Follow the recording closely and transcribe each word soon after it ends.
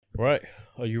Right,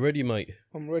 are you ready, mate?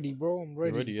 I'm ready, bro. I'm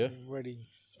ready. You ready, yeah? I'm ready.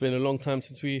 It's been a long time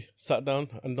since we sat down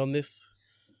and done this.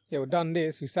 Yeah, we've done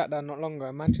this. We sat down not long ago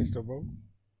in Manchester, bro.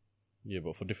 Yeah,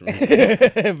 but for different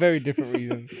reasons. Very different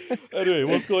reasons. Anyway,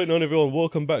 what's going on, everyone?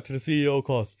 Welcome back to the CEO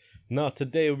Cast. Now,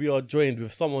 today we are joined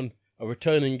with someone, a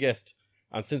returning guest.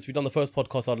 And since we've done the first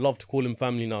podcast, I'd love to call him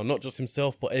family now. Not just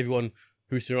himself, but everyone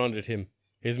who surrounded him.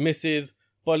 His missus,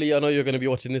 Bully, I know you're going to be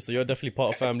watching this, so you're definitely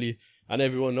part of family. And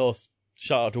everyone else,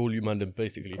 shout out to all you man them,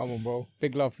 basically. Come on, bro.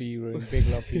 Big love for you, Ruben. Big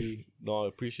love for you. No, I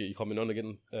appreciate you coming on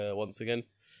again, once again.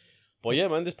 But yeah,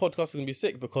 man, this podcast is going to be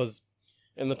sick because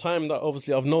in the time that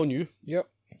obviously I've known you, Yep.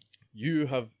 you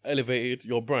have elevated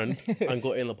your brand and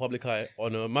got in the public eye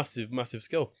on a massive, massive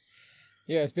scale.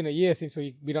 Yeah, it's been a year since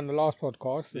we done the last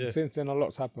podcast. And Yeah. since then, a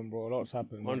lot's happened, bro. A lot's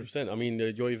happened. 100%. I mean,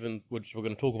 you're even, which we're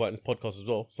going to talk about in this podcast as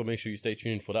well, so make sure you stay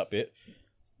tuned for that bit.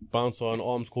 Bouncer and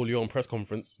Armz call you on press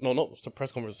conference. No, not a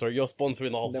press conference, sorry. You're sponsoring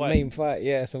the whole The fight. main fight,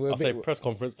 yeah. So we're I say press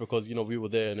conference because, you know, we were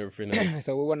there and everything. And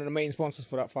so we're one of the main sponsors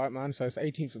for that fight, man. So it's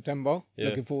 18th September. Yeah.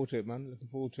 Looking forward to it, man. Looking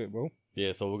forward to it, bro.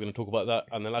 yeah, so we're going to talk about that.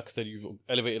 And then, like I said, you've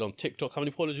elevated on TikTok. How many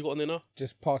followers you got on there now?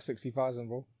 Just past 60,000,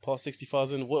 bro. Past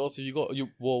 60,000. What else have you got?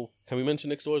 Well, can we mention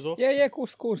next door as well? Yeah, of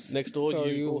course. Next door, So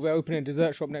you- we're opening a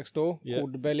dessert shop next door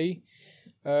called The Belly.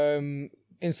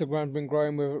 Instagram's been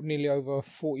growing. We're nearly over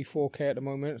 44k at the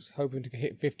moment. Hoping to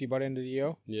hit 50 by the end of the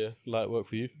year. Yeah, light work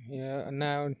for you. Yeah, and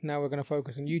now we're gonna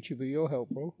focus on YouTube with your help,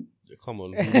 bro. Yeah, come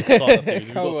on, we can start that series.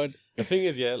 Come on. The thing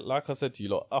is, yeah, like I said to you,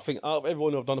 lot, I think out of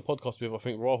everyone who I've done a podcast with, I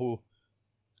think Rahul.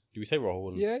 Do we say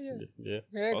Rahul? Yeah. Yeah.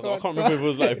 I go on. can't remember if it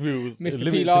was like if it was Mr.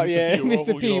 limited P, to like, yeah, or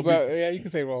Mr. Rahul, P, you know, but yeah, you can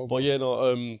say Roll. But yeah,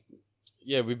 no,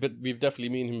 yeah, we've definitely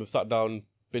me and him have sat down,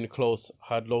 been close,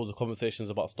 had loads of conversations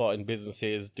about starting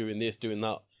businesses, doing this, doing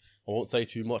that. I won't say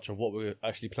too much of what we're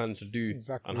actually planning to do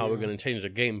and how we're going to change the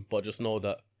game, but just know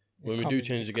that when we do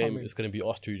change the game, it's going to be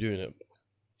us two doing it.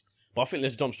 But I think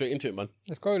let's jump straight into it, man.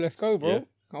 Let's go, bro. Yeah.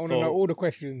 I want to know all the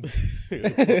questions.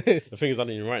 The thing is, I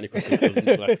didn't even write any questions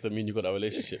because, like I said, me and you got that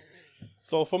relationship.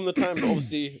 So from the time,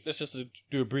 obviously, let's just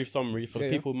do a brief summary for the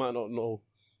people who might not know.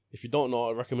 If you don't know,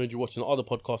 I recommend you watching the other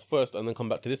podcast first and then come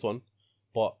back to this one.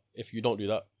 But if you don't do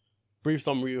that, brief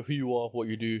summary of who you are, what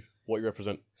you do, what you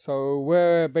represent. So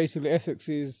we're basically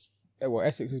Essex's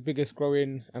biggest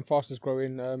growing and fastest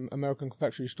growing American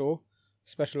confectionery store,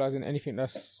 specialising in anything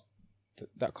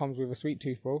that comes with a sweet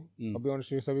tooth, bro. I'll be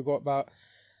honest with you. So we've got about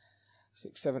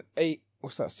 6, 7, 8.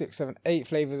 What's that? 6, 7, 8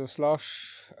 flavours of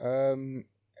slush.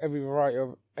 Every variety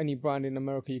of any brand in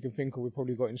America you can think of, we've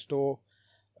probably got in store.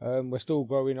 We're still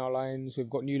growing our lines. We've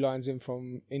got new lines in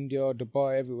from India,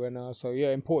 Dubai, everywhere now. So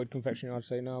yeah, imported confectionery, I'd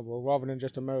say now, bro. Rather than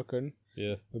just American,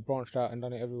 we've branched out and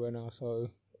done it everywhere now. So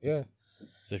yeah.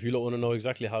 So if you don't want to know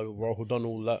exactly how Rahul done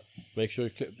all that, make sure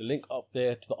you click the link up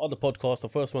there to the other podcast, the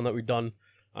first one that we've done,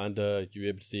 and you'll be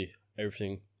able to see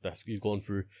everything that he's gone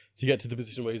through to get to the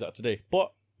position where he's at today.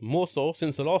 But more so,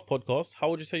 since the last podcast, how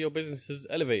would you say your business has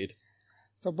elevated?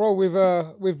 So, bro, with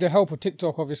the help of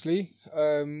TikTok, obviously,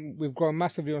 we've grown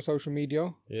massively on social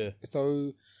media. Yeah.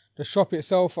 So, the shop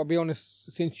itself, I'll be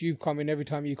honest, since you've come in, every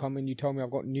time you come in, you tell me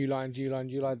I've got new line.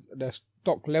 The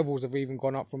stock levels have even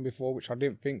gone up from before, which I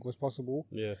didn't think was possible.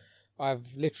 Yeah.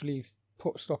 I've literally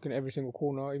put stock in every single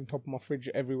corner, even top of my fridge,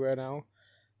 everywhere now.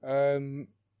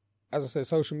 As I said,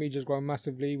 social media's grown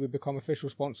massively. We've become official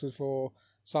sponsors for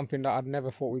something that I'd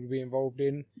never thought we'd be involved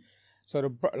in. So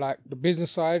the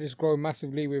business side is growing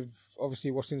massively with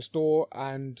obviously what's in store,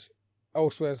 and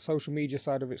elsewhere the social media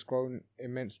side of it's grown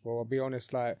immense, bro. I'll be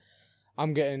honest, like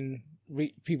I'm getting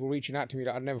people reaching out to me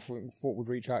that I never thought would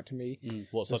reach out to me.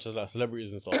 What, such as like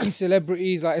celebrities and stuff?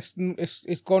 Celebrities, like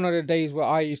it's gone are the days where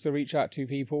I used to reach out to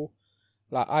people.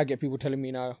 Like I get people telling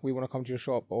me now, we want to come to your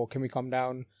shop, or can we come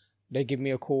down? They give me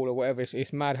a call or whatever.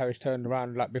 It's mad how it's turned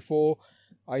around. Like before,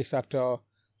 I used to have to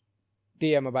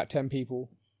DM about 10 people.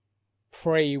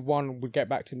 Pray one would get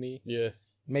back to me. Yeah.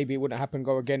 Maybe it wouldn't happen.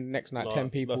 Go again the next night. 10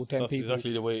 people. That's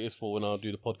exactly the way it is for when I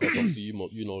do the podcast. Obviously,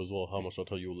 you know as well how much I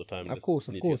tell you all the time. Of course.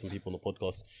 Need to get some people on the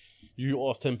podcast. You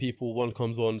ask 10 people, one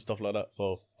comes on, stuff like that.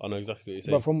 So I know exactly what you're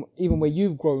saying. But from even where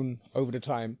you've grown over the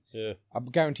time, yeah, I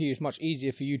guarantee you it's much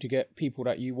easier for you to get people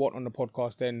that you want on the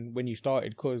podcast than when you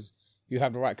started, because you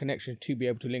have the right connection to be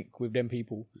able to link with them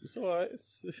people. It's alright.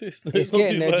 It's it's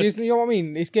getting there. Just, you know what I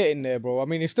mean? It's getting there, bro. I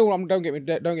mean, it's still. Don't get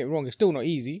me wrong. It's still not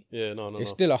easy. Yeah, no. It's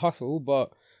still a hustle,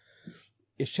 but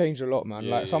it's changed a lot, man.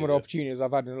 Yeah, like some of the opportunities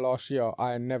I've had in the last year,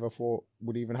 I never thought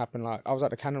would even happen. Like I was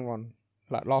at the Cannon Run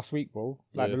like last week, bro.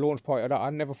 Like the launch party of that. I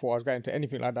never thought I was going to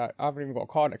anything like that. I haven't even got a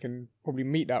car that can probably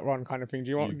meet that run, kind of thing.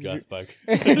 Do you want gas bag?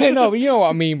 No, but you know what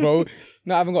I mean, bro.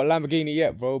 No, I haven't got a Lamborghini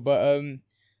yet, bro. But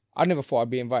I never thought I'd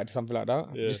be invited to something like that.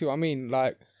 Yeah. Do you see what I mean?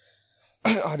 Like,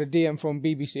 I had a DM from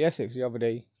BBC Essex the other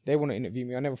day. They want to interview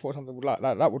me. I never thought something like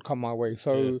that would come my way.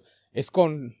 So it's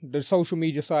gone. The social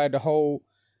media side, the whole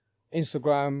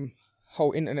Instagram,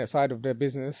 whole internet side of their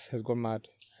business has gone mad.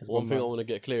 One thing I want to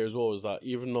get clear as well is that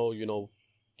even though, you know,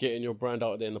 getting your brand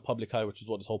out there in the public eye, which is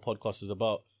what this whole podcast is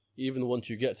about, even once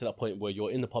you get to that point where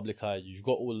you're in the public eye, you've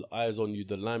got all eyes on you,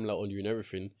 the limelight on you and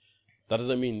everything, that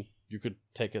doesn't mean you could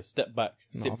take a step back,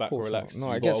 sit back, relax.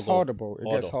 No, it gets harder, bro. It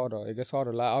gets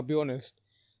harder. Like, I'll be honest,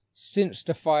 since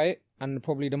the fight and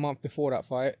probably the month before that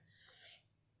fight,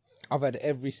 I've had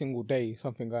every single day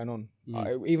something going on.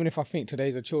 Even if I think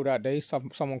today's a chilled out day,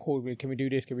 someone calls me, can we do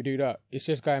this, can we do that? It's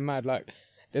just going mad. Like,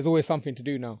 there's always something to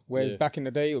do now. Whereas back in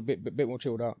the day, it was a bit more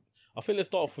chilled out. I think let's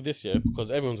start off with this, yeah,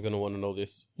 because everyone's going to want to know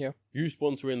this. Yeah. You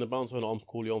sponsoring the Bouncer and Armz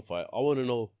Call You On fight. I want to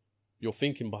know your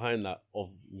thinking behind that, of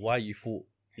why you thought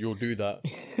you'll do that.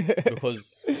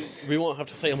 Because we won't have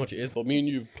to say how much it is, but me and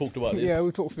you've talked about this. Yeah,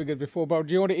 we talked figures before, but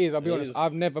do you know what it is? I'll be honest,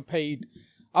 I've never paid,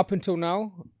 up until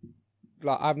now,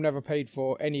 like, I've never paid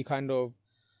for any kind of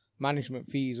management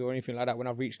fees or anything like that when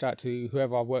I've reached out to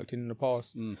whoever I've worked in the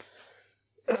past.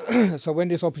 So when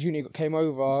this opportunity came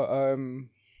over,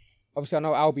 obviously I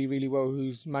know Albie really well,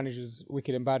 who's manages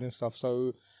Wicked and Bad and stuff.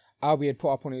 So Albie had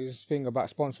put up on his thing about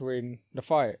sponsoring the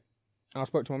fight. And I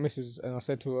spoke to my missus and I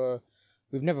said to her,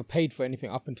 we've never paid for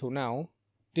anything up until now.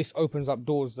 This opens up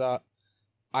doors that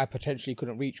I potentially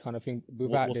couldn't reach, kind of thing,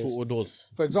 without what this. What sort of doors?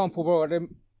 For example, bro,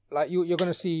 like you're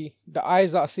going to see the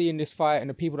eyes that I see in this fight and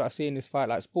the people that I see in this fight,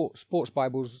 like Sports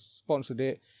Bibles sponsored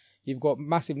it. You've got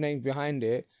massive names behind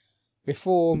it.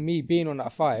 Before me being on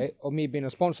that fight or me being a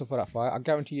sponsor for that fight, I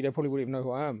guarantee you they probably wouldn't even know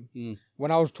who I am. When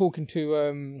I was talking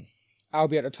to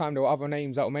Albie at the time, there were other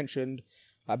names that were mentioned,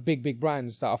 like big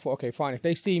brands, that I thought, okay, fine. If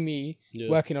they see me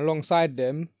working alongside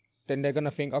them, then they're going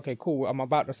to think, okay, cool, I'm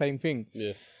about the same thing.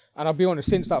 Yeah. And I'll be honest,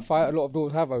 since that fight, a lot of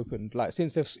doors have opened. Like,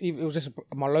 since it was just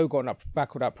my logo on that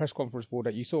back of that press conference board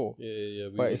that you saw. Yeah.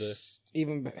 But it's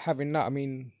even having that, I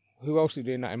mean, who else is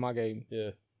doing that in my game?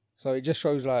 Yeah. So it just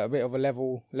shows like a bit of a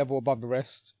level above the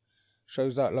rest.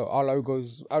 Shows that, look, our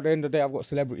logos, at the end of the day, I've got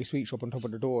Celebrity Sweet Shop on top of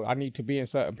the door. I need to be in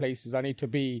certain places. I need to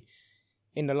be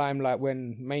in the limelight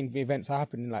when main events are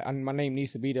happening. Like, and my name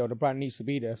needs to be there, or the brand needs to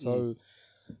be there. So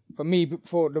for me,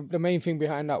 for the main thing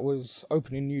behind that was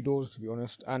opening new doors, to be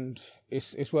honest. And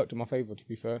it's worked in my favour, to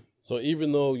be fair. So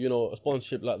even though, you know, a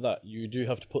sponsorship like that, you do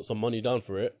have to put some money down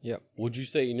for it. Yeah. Would you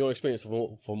say, in your experience,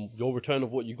 from your return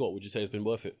of what you got, would you say it's been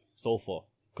worth it so far?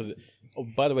 Because,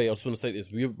 by the way, I just want to say this.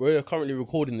 We're currently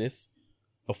recording this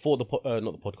before not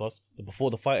the podcast, before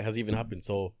the fight has even happened.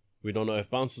 So we don't know if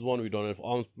Bouncers won, we don't know if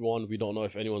Armz won, we don't know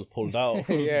if anyone's pulled out.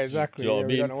 Yeah, exactly. Do you know what I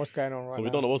mean? We don't know what's going on right now. So we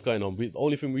don't know what's going on. The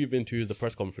only thing we've been to is the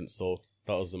press conference. So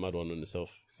that was the mad one in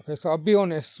itself. Okay, so I'll be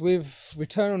honest, with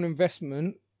return on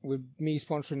investment, with me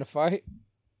sponsoring the fight,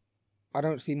 I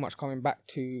don't see much coming back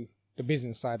to the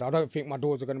business side. I don't think my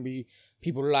doors are going to be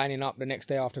people lining up the next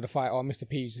day after the fight. Oh, Mr.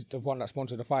 P's the one that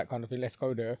sponsored the fight, kind of thing. Let's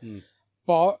go there.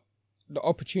 But the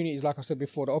opportunities, like I said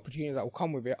before, the opportunities that will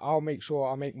come with it, I'll make sure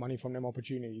I make money from them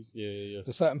opportunities. Yeah.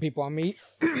 The certain people I meet,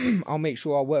 I'll make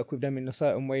sure I work with them in a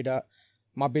certain way that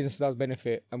my business does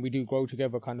benefit and we do grow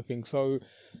together, kind of thing. So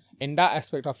in that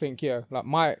aspect, I think,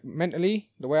 like mentally,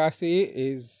 the way I see it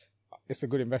is, it's a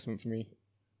good investment for me.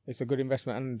 It's a good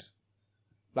investment, and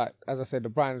like, as I said, the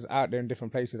brand's out there in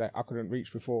different places that I couldn't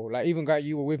reach before. Like, even, guy,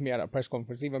 you were with me at that press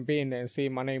conference, even being there and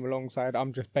seeing my name alongside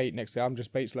I'm Just Bait next to I'm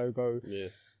Just Bait's logo. Yeah.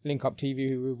 Link Up TV,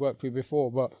 who we've worked with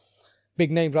before. But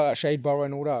big names like that, Shade Borough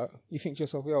and all that, you think to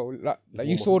yourself, yo, like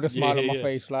you saw the smile on my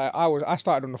face. Like, I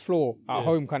started on the floor at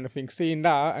home, kind of thing. Seeing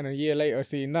that, and a year later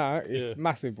seeing that, it's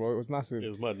massive, bro. It was massive. It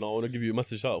was mad. Now, I want to give you a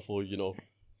massive shout out for, you know,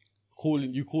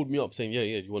 you called me up saying, yeah,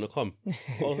 you want to come?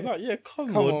 I was like, yeah,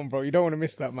 come on, bro. You don't want to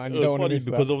miss that, man. You it don't was want to funny miss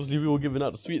because that. obviously we were giving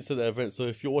out the sweets at the event. So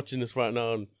if you're watching this right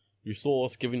now and you saw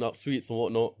us giving out sweets and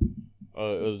whatnot,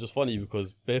 it was just funny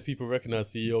because bare people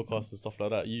recognize CEO Cast and stuff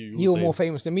like that. You were more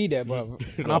famous than me there, bro.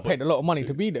 And I paid a lot of money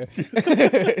to be there.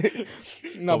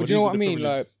 No, but you know what I mean?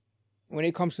 Like, when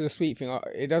it comes to the sweet thing,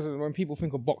 it doesn't. When people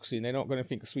think of boxing, they're not going to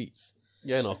think of sweets.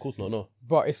 Yeah, no, of course not, no.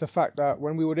 But it's a fact that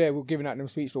when we were there, we were giving out them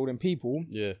sweets to all them people.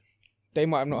 Yeah. They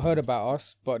might have not heard about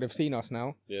us, but they've seen us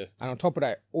now. Yeah. And on top of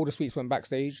that, all the sweets went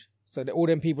backstage. So all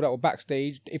them people that were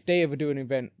backstage, if they ever do an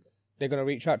event, they're going to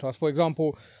reach out to us. For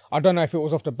example, I don't know if it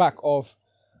was off the back of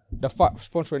the fight,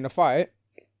 sponsoring the fight,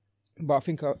 but I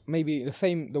think maybe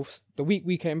the week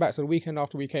we came back, so the weekend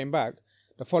after we came back,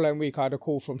 the following week I had a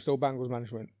call from Still Banglez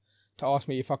management to ask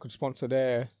me if I could sponsor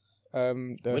their...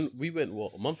 when we went,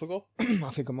 what, a month ago? I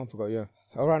think a month ago, yeah.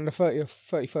 Around the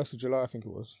 31st of July, I think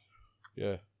it was.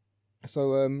 Yeah.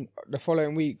 So the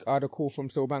following week, I had a call from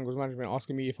Still Banglez management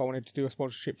asking me if I wanted to do a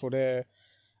sponsorship for their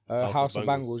House of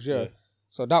Banglez. Yeah.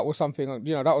 So that was something,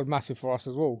 that was massive for us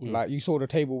as well. Like, you saw the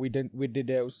table we did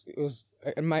there. It was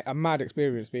a mad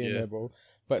experience being there, bro.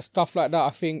 But stuff like that, I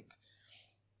think,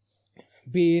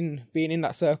 being in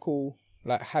that circle,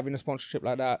 like having a sponsorship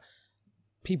like that,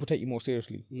 people take you more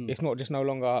seriously. It's not just no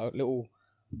longer a little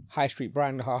high street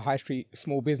brand, a high street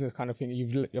small business kind of thing.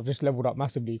 You've just leveled up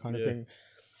massively kind of thing.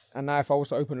 And now if I was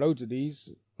to open loads of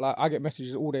these, like, I get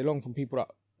messages all day long from people that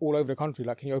all over the country,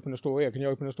 like, can you open a store here? Can you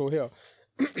open a store here?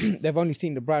 They've only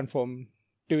seen the brand from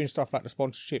doing stuff like the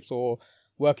sponsorships or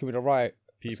working with the right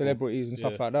celebrities and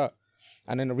stuff like that.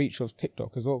 And then the reach of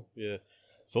TikTok as well. Yeah.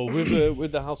 So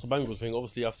with the House of Banglez thing,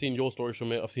 obviously I've seen your story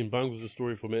from it. I've seen Banglez'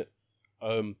 story from it.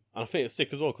 And I think it's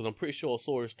sick as well because I'm pretty sure I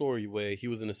saw a story where he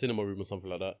was in a cinema room or something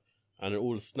like that. And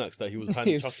all the snacks that he was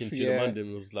chucking to the man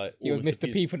and was like... He was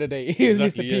Mr. P for the day. He was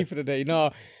Mr. P for the day.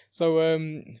 No. So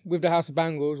with the House of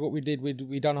Banglez, what we did,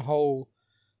 we done a whole...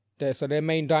 So their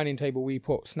main dining table, we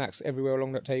put snacks everywhere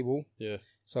along that table. Yeah.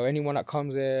 So anyone that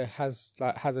comes there has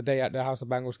a day at the House of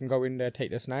Banglez can go in there, take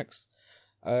their snacks.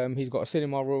 He's got a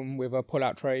cinema room with a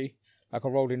pull-out tray, like a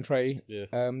rolling tray. Yeah.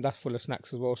 That's full of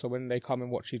snacks as well. So when they come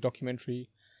and watch his documentary,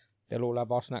 they'll all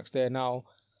have our snacks there. Now,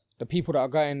 the people that are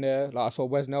going there, like I saw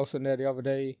Wes Nelson there the other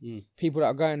day, people that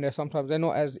are going there, sometimes they're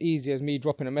not as easy as me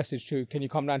dropping a message to, can you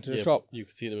come down to the shop? You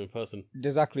can see them in person.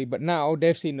 Exactly. But now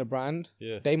they've seen the brand.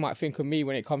 Yeah. They might think of me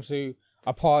when it comes to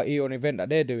a party or an event that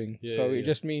they're doing. It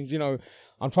just means,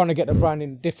 I'm trying to get the brand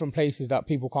in different places that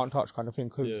people can't touch kind of thing,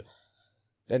 because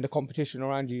then the competition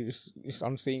around you is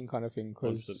unseen kind of thing,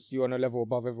 because you're on a level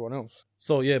above everyone else.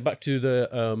 So, back to the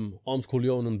Armz,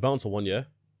 Corleone and Bouncer one,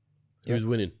 Who's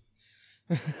winning?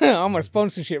 I'm a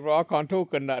sponsorship, bro. I can't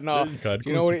talk on that. No,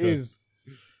 you know what it is,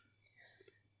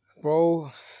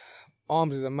 bro?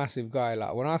 Armz is a massive guy.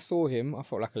 Like, when I saw him, I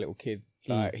felt like a little kid.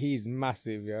 Like, he's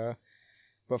massive,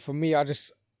 But for me, I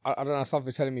don't know.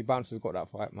 Something's telling me Bouncer's got that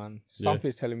fight, man.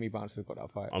 Something's telling me Bouncer's got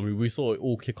that fight. I mean, we saw it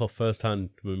all kick off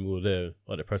firsthand when we were there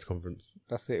at the press conference.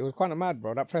 That's it. It was kind of mad,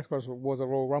 bro. That press conference was a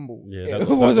Royal Rumble. Yeah, it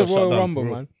was a Royal Rumble,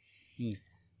 man.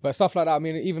 But stuff like that. I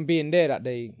mean, even being there that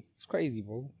day, it's crazy,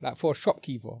 bro. Like, for a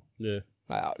shopkeeper. Yeah.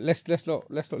 Like, let's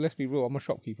be real. I'm a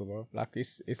shopkeeper, bro. Like,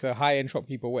 it's a high end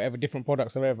shopkeeper, whatever, different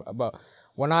products or whatever. But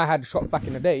when I had shops back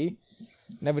in the day,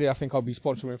 never did I think I'd be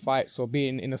sponsoring fights or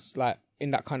being in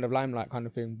that kind of limelight kind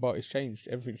of thing. But it's changed.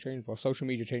 Everything's changed, bro. Social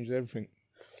media changes everything.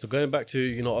 So going back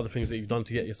to other things that you've done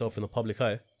to get yourself in the public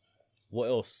eye, what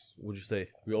else would you say?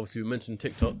 We mentioned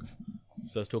TikTok,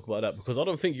 so let's talk about that, because I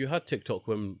don't think you had TikTok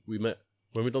when we met.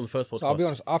 When we done the first podcast. So I'll be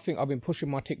honest, I think I've been pushing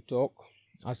my TikTok,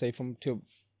 I'd say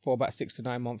for about 6 to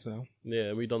 9 months now.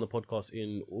 Yeah, we done the podcast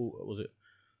in, was it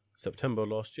September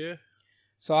last year?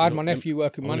 So I had my nephew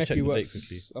working. My nephew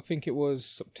works, I think it was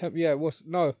September. Yeah, it was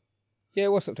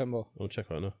September. I'll check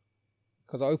right now.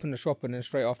 Because I opened the shop and then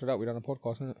straight after that we done a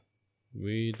podcast, isn't it?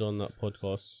 We done that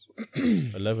podcast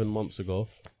 11 months ago.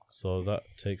 So that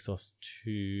takes us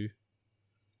to,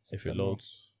 September. If it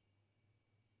loads.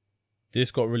 This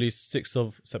got released 6th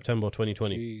of September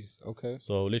 2020. Jeez, okay.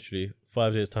 So literally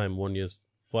 5 days time, 1 year's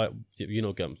 5. You get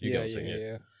what I'm saying.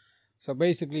 Yeah. So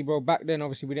basically, bro, back then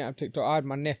obviously we didn't have TikTok. I had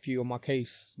my nephew on my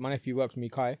case. My nephew works with me,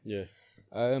 Kai. Yeah.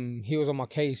 He was on my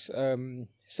case.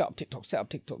 Set up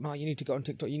TikTok. No, you need to go on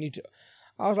TikTok.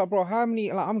 I was like, bro, how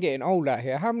many? Like, I'm getting old out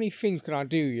here. How many things can I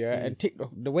do? Yeah, and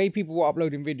TikTok. The way people were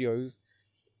uploading videos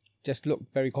just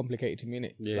looked very complicated to me,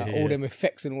 innit? Yeah, all them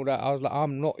effects and all that. I was like,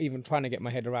 I'm not even trying to get my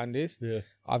head around this. Yeah.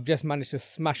 I've just managed to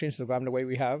smash Instagram the way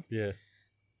we have. Yeah.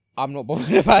 I'm not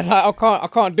bothered about that. I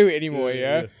can't do it anymore,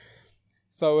 yeah?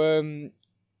 So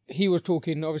he was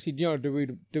talking, obviously,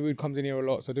 Dawood comes in here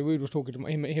a lot. So Dawood was talking to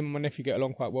him and my nephew get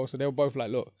along quite well. So they were both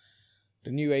like, look, the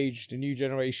new age, the new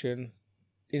generation,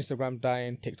 Instagram's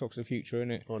dying, TikTok's the future,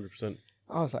 innit? 100%.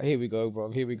 I was like, here we go, bro.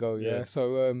 Here we go. Yeah.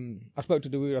 So I spoke to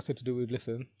Dawood. I said to Dawood,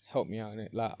 listen, help me out in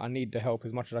it. Like, I need the help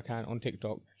as much as I can on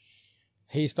TikTok.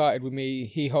 He started with me.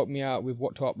 He helped me out with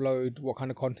what to upload, what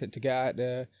kind of content to get out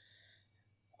there.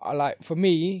 For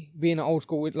me, being an old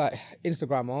school with like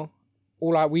Instagrammer,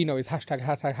 all we know is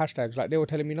hashtags. Like, they were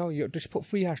telling me, no, you just put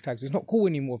 3 hashtags. It's not cool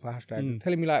anymore for hashtags.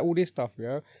 Telling me like all this stuff,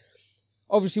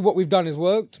 Obviously, what we've done has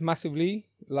worked massively.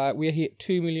 Like, we hit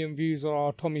 2 million views on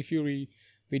our Tommy Fury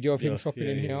video of him shopping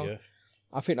in here. Yeah.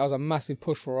 I think that was a massive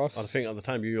push for us. I think at the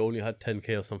time you only had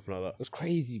 10k or something like that. It was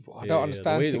crazy, bro. I don't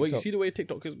understand TikTok. You see the way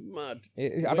TikTok is mad.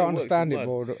 I don't understand it,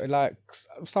 bro. Like,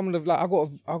 some of the, I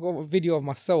got a video of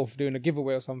myself doing a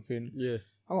giveaway or something. Yeah.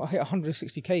 I got hit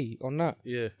 160k on that.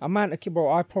 Yeah. Bro,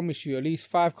 I promise you, at least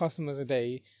 5 customers a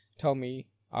day tell me,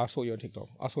 I saw you on TikTok.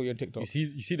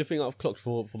 You see the thing I've clocked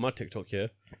for my TikTok here.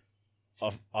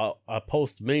 I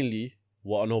post mainly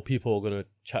what I know people are gonna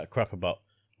chat crap about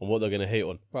and what they're gonna hate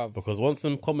on. Bruv. Because once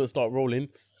some comments start rolling,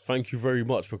 thank you very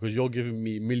much, because you're giving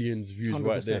me millions of views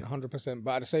right there. 100%.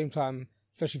 But at the same time,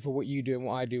 especially for what you do and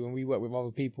what I do, when we work with other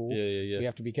people, we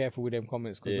have to be careful with them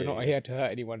comments, because we're not here to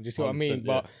hurt anyone. Do you see what I mean?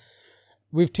 But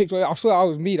with TikTok, I swear I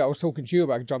was me that was talking to you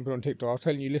about jumping on TikTok. I was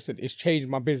telling you, listen, it's changed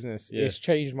my business. Yeah. It's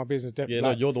changed my business.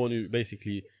 No, you're the one who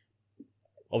basically...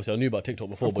 Obviously, I knew about TikTok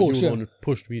before, but you were the one who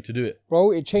pushed me to do it.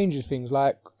 Bro, it changes things.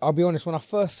 Like, I'll be honest, when I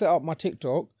first set up my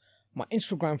TikTok, my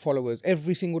Instagram followers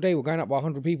every single day were going up by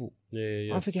 100 people.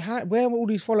 Yeah. I'm thinking, where are all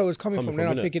these followers coming from? Then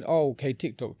I'm thinking, okay,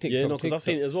 TikTok. Yeah, no, because I've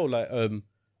seen it as well. Like,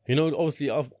 obviously,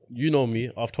 you know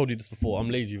me. I've told you this before. I'm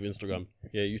lazy with Instagram.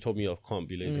 Yeah, you told me I can't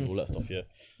be lazy with all that stuff. Yeah,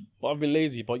 but I've been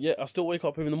lazy. But yeah, I still wake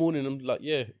up in the morning and I'm like,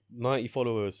 90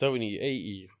 followers, 70,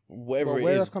 80, whatever it is.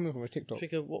 Where that's coming from? A TikTok?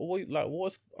 Thinking,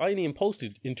 I ain't even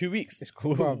posted in 2 weeks. It's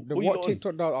cool. What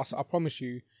TikTok does, I promise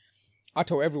you, I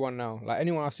tell everyone now, like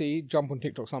anyone I see, jump on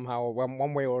TikTok somehow,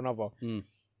 one way or another.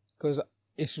 Because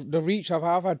it's the reach.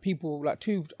 I've had people like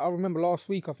I remember last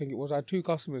week, I think it was, I had 2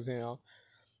 customers here.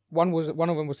 One of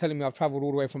them was telling me I've travelled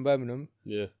all the way from Birmingham.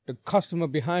 Yeah. The customer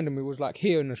behind him, who was like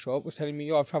here in the shop, was telling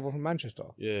me, I've travelled from Manchester.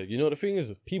 Yeah, you know, the thing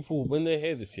is, people, when they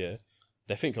hear this,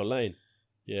 they think you're lying.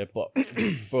 Yeah, but,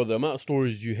 bro, the amount of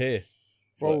stories you hear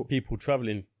from people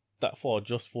travelling that far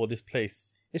just for this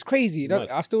place. It's crazy.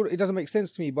 It doesn't make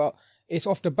sense to me, but it's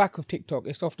off the back of TikTok.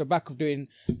 It's off the back of doing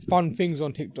fun things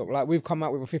on TikTok. Like, we've come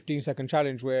out with a 15-second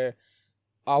challenge where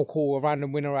I'll call a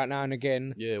random winner right now and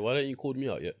again. Yeah, why don't you call me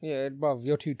out yet? Yeah, bruv,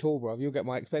 you're too tall, bruv. You'll get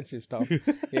my expensive stuff.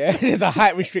 Yeah, there's a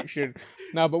height restriction.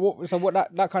 No, but what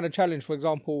that kind of challenge, for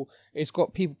example, it's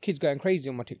got kids going crazy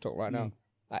on my TikTok right now.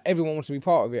 Like, everyone wants to be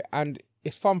part of it, and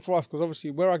it's fun for us because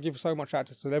obviously where I give so much out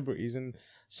to celebrities and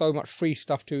so much free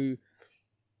stuff to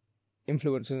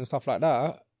influencers and stuff like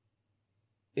that,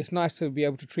 it's nice to be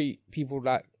able to treat people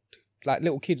like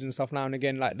little kids and stuff now and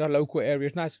again, like the local area.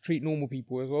 It's nice to treat normal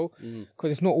people as well,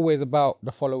 because it's not always about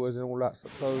the followers and all that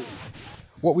stuff.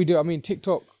 So what we do, I mean,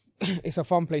 TikTok, it's a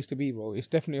fun place to be, bro. It's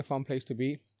definitely a fun place to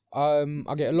be. I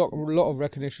get a lot of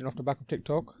recognition off the back of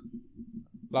TikTok.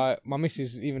 Like, my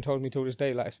missus even told me till this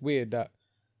day, like, it's weird that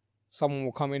someone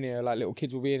will come in here, like little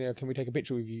kids will be in here, can we take a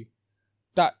picture with you?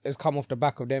 That has come off the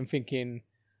back of them thinking,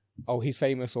 oh, he's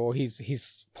famous or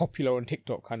he's popular on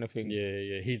TikTok kind of thing.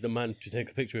 Yeah. He's the man to take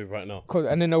a picture with right now.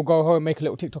 And then they'll go home and make a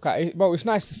little TikTok out. Bro, it's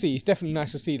nice to see. It's definitely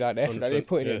nice to see that the effort that they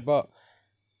put in it. But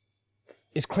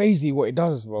it's crazy what it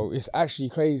does, bro. It's actually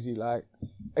crazy. Like,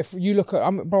 if you look at...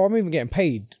 I'm even getting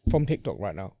paid from TikTok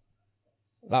right now.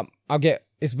 Like,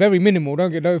 it's very minimal.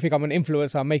 Don't think I'm an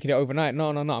influencer. I'm making it overnight. No.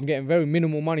 I'm getting very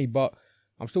minimal money, but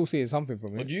I'm still seeing something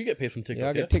from it. Well, do you get paid from TikTok? Yeah,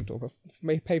 I get TikTok.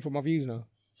 I pay for my views now.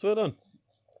 So done.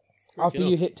 After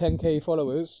you hit 10k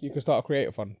followers, you can start a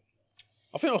creator fund.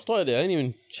 I think I started it. I ain't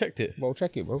even checked it. Well,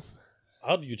 check it, bro.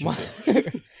 How do you check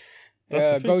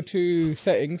it? Go to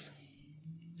settings.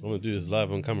 I'm going to do this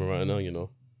live on camera right now, you know.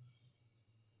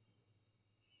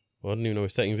 Well, I don't even know where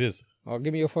settings is. Oh,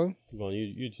 give me your phone. Go on,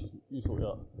 you sort it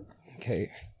out. Okay.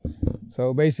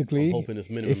 So basically,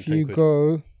 if you £10.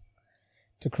 go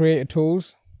to creator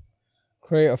tools,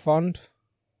 create a fund.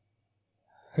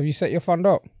 Have you set your fund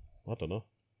up? I don't know.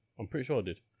 I'm pretty sure I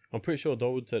did. I'm pretty sure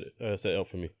Dawood set it up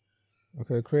for me.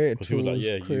 Okay, create tools. Because he was like,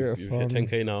 you've hit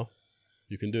 10k now.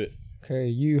 You can do it. Okay,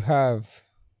 you have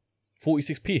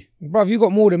 46p. Bruv, you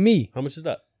got more than me. How much is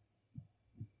that?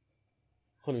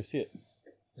 Can't even see it.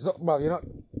 It's not, bruv, you're not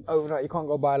overnight. You can't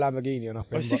go buy a Lamborghini or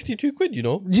nothing. That's 62 quid, you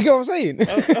know. Do you get what I'm saying?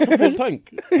 That's a full tank.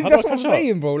 That's what I'm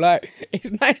saying, bro. Like,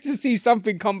 it's nice to see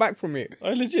something come back from it.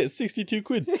 I legit 62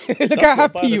 quid. Look how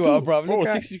happy you are, bruv. Bro,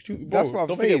 62. Bro, that's what I'm saying.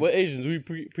 Don't forget, we're Asians. We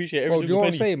appreciate every single penny. Do you know what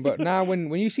I'm saying? But now,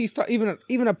 when you see stuff,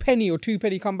 even a penny or 2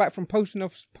 penny come back from posting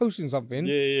something.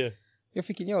 Yeah. You're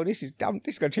thinking, yo, this is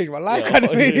gonna change my life, kind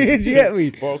of thing. Do you get me?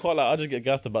 Bro, I can't lie. I just get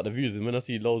gassed about the views, and when I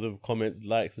see loads of comments,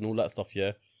 likes, and all that stuff,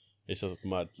 it's just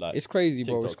mad. Like, it's crazy,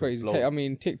 bro. It's crazy. I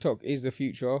mean, TikTok is the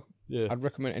future. Yeah. I'd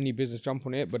recommend any business jump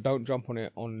on it, but don't jump on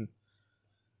it on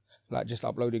like just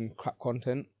uploading crap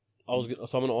content. So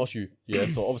I'm gonna ask you. Yeah.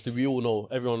 So obviously we all know,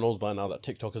 everyone knows by now that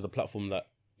TikTok is a platform that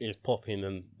is popping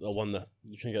and the one that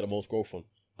you can get the most growth from.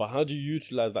 But how do you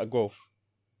utilize that growth?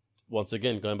 Once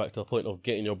again, going back to the point of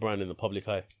getting your brand in the public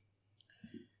eye.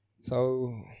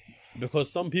 So, because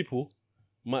some people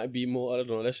might be more, I don't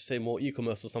know, let's just say more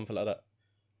e-commerce or something like that,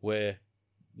 where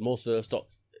most of the stock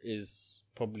is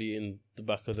probably in the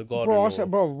back of the garden.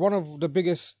 Bro, one of the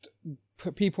biggest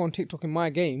people on TikTok in my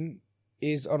game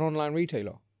is an online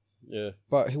retailer. Yeah.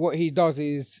 But what he does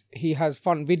is he has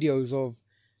fun videos of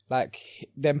like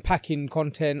them packing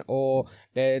content or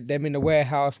them in the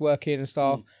warehouse working and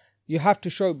stuff. You have to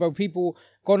show, but people,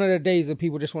 gone are the days that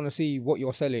people just want to see what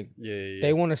you're selling.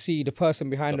 They want to see the person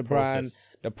behind the brand,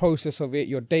 the process of it,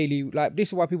 your daily, like, this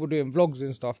is why people are doing vlogs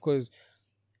and stuff, because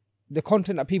the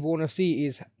content that people want to see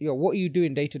is, what are you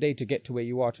doing day to day to get to where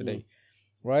you are today?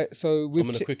 Right? So I'm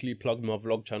going to quickly plug my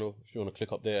vlog channel if you want to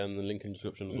click up there and the link in the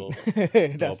description as well.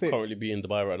 That's I'll currently be in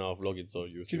Dubai right now vlogging, so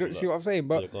you see what I'm saying?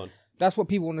 But that's what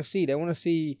people want to see. They want to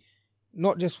see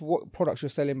not just what products you're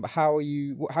selling, but how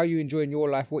you enjoying your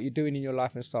life, what you're doing in your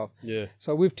life and stuff. Yeah.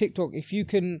 So with TikTok, if you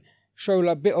can show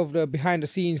like a bit of the behind the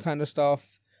scenes kind of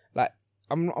stuff, like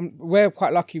we're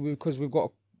quite lucky because we've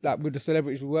got, like, with the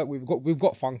celebrities we work with, we've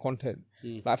got fun content.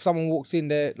 Like if someone walks in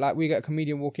there, like we get a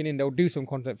comedian walking in, they'll do some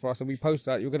content for us and we post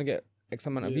that, you're gonna get X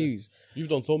amount of views. You've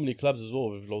done so many collabs as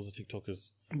well with loads of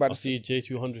TikTokers. But I see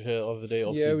J200 here the other day.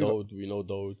 Obviously, Dode, we know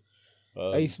Dode.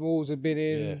 A Smalls have been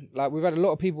in. Like we've had a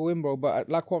lot of people in, bro. But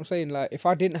like what I'm saying, like if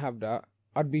I didn't have that,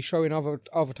 I'd be showing other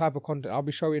type of content. I'll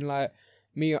be showing like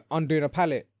me undoing a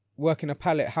palette, working a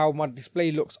palette, how my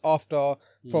display looks after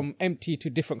from empty to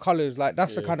different colors. Like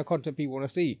that's the kind of content people want to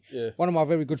see. One of my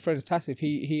very good friends, Tassif,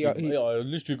 he I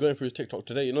literally going through his TikTok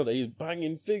today. You know that he's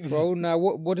banging figs, bro. Now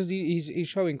what does he's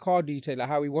showing car detail, like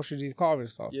how he washes his car and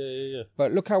stuff. Yeah.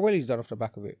 But look how well he's done off the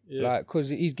back of it. Like because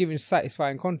he's giving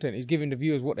satisfying content. He's giving the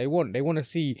viewers what they want. They want to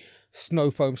see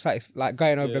snow foam like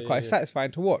going over the car. It's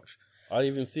satisfying to watch. I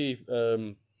even see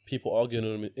people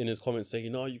arguing in his comments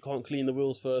saying, no, you can't clean the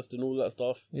wheels first and all that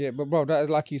stuff. Yeah, but bro, that is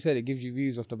like you said, it gives you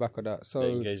views off the back of that. So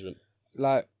engagement.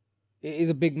 Like, it is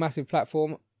a big, massive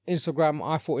platform. Instagram,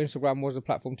 I thought Instagram was the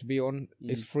platform to be on.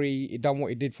 It's free. It done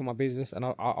what it did for my business, and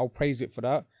I'll praise it for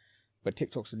that. But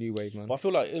TikTok's a new wave, man. But I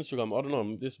feel like Instagram, I don't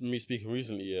know, this is me speaking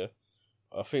recently,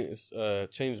 I think it's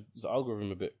changed the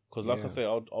algorithm a bit. Because like I say,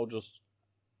 I'll just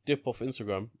dip off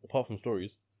Instagram, apart from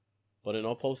stories, but then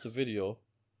I'll post a video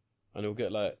and it'll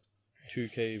get like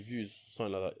 2K views,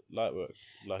 something like that, light work.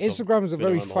 Like Instagram is a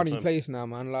very funny place now,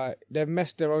 man. Like, they've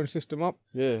messed their own system up.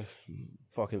 Yeah,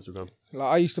 fuck Instagram. Like,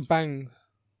 I used to bang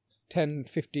 10,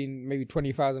 15, maybe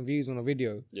 20,000 views on a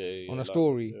video, on a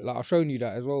story. Like, I've shown you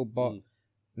that as well, but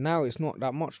now it's not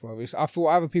that much, bro. I feel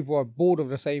other people are bored of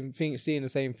the same thing, seeing the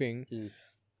same thing.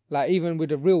 Like, even with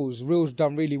the Reels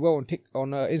done really well on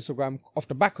Instagram off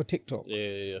the back of TikTok. Yeah.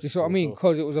 Do you see what I mean?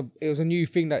 Because it was a new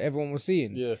thing that everyone was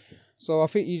seeing. Yeah. So I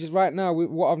think you just, right now,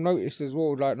 what I've noticed as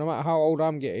well, like, no matter how old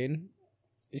I'm getting,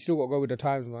 you still got to go with the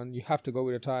times, man. You have to go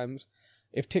with the times.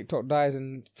 If TikTok dies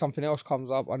and something else comes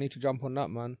up, I need to jump on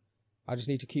that, man. I just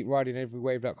need to keep riding every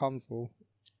wave that comes, bro.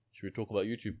 Should we talk about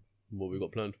YouTube? What we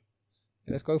got planned?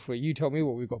 Let's go for it. You tell me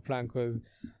what we got planned, because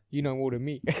you know more than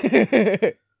me.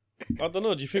 I don't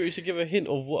know. Do you think we should give a hint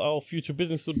of what our future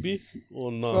business would be,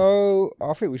 or no? So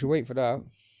I think we should wait for that.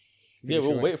 Yeah,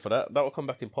 we'll wait for that. That will come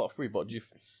back in part 3. But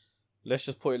let's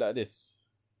just put it like this: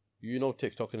 you know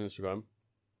TikTok and Instagram.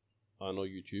 I know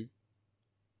YouTube.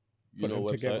 You know websites.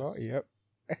 Together. Yep.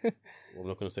 Well, I'm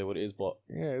not going to say what it is, but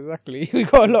yeah, exactly. We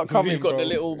got a lot coming. We've got the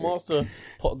little master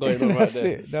pot going on right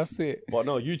there. That's it. But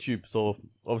no, YouTube. So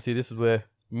obviously, this is where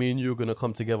me and you are going to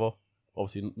come together.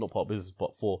 Obviously, not part of business,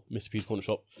 but for Mr. P's Corner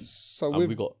Shop. So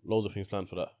we got loads of things planned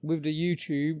for that. With the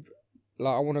YouTube,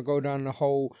 like, I want to go down the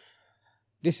whole.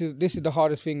 This is the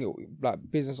hardest thing, like,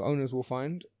 business owners will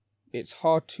find. It's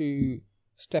hard to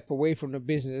step away from the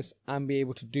business and be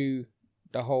able to do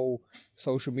the whole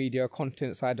social media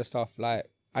content side of stuff. Like,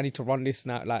 I need to run this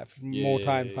now, like, more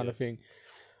times, kind of thing.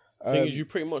 Thing is, you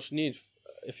pretty much need,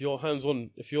 if you're hands on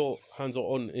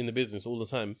in the business all the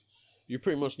time, you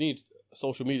pretty much need a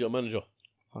social media manager.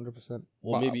 100%.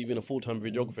 Or maybe even a full-time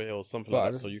videographer here or something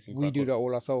like that, so you can. We do that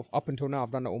all ourselves. Up until now,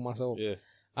 I've done that all myself. Yeah.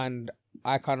 And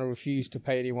I kind of refuse to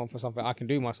pay anyone for something I can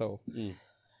do myself.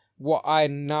 What I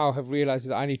now have realised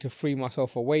is I need to free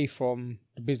myself away from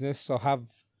the business, so have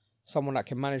someone that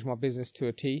can manage my business to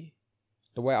a T,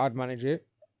 the way I'd manage it,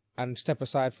 and step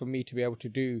aside for me to be able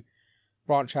to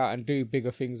branch out and do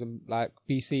bigger things and, like,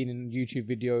 be seen in YouTube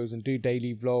videos and do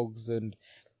daily vlogs and,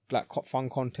 like, fun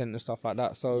content and stuff like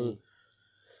that. So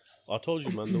I told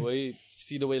you, man, the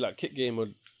way like Kit Gamer,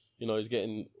 you know, is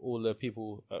getting all the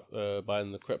people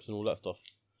buying the crepes and all that stuff.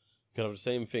 You can have the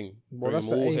same thing. Well, that's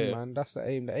the aim, man. That's the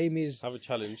aim. The aim is have a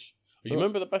challenge. You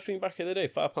remember the best thing back in the day,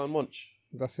 £5 munch?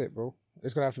 That's it, bro.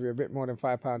 It's gonna have to be a bit more than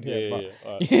 £5 here.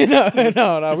 Yeah. Right.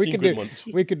 No. We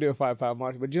could do a £5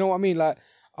 munch. But do you know what I mean? Like,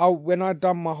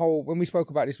 when we spoke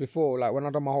about this before, like, when I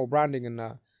done my whole branding and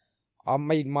that, I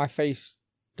made my face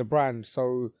the brand.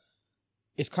 So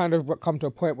it's kind of come to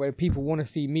a point where people want to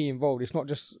see me involved. It's not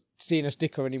just seeing a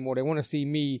sticker anymore. They want to see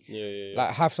me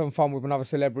like have some fun with another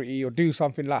celebrity or do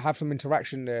something, like have some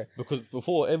interaction there. Because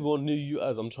before everyone knew you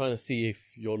as, I'm trying to see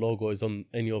if your logo is on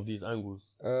any of these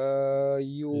angles.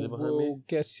 You will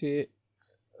get it.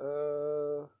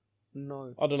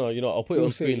 No. I don't know. You know, I'll put it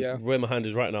on screen where my hand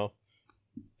is right now.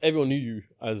 Everyone knew you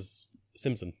as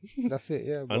Simpson. That's it,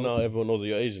 yeah. Bro. And now everyone knows that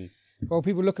you're Asian. Well,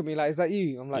 people look at me like, is that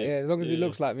you? I'm like, yeah, as long as he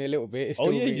looks like me a little bit, it's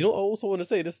still me. You know what I also want to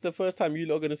say? This is the first time you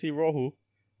lot are going to see Rahul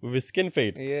with his skin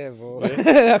fade. Yeah, bro.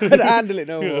 I couldn't handle it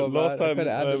no more. Last time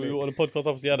we were on a podcast,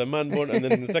 obviously had a man bun, and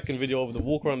then in the second video of the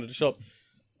walk around the shop,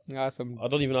 I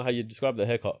don't even know how you describe the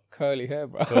haircut. Curly hair,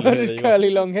 bro. Just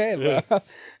curly long hair, bro.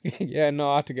 Yeah,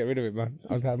 no, I had to get rid of it, man.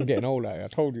 I'm getting old at it. I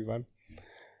told you, man.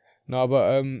 No,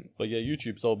 but yeah,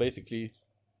 YouTube. So basically,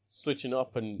 switching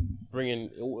up and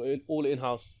bringing all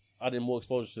in-house, adding more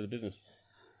exposure to the business.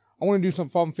 I want to do some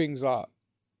fun things like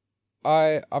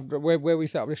where we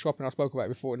set up this shop, and I spoke about it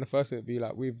before in the first interview.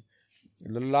 Like with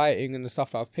the lighting and the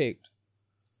stuff that I've picked,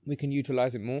 we can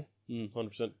utilize it more.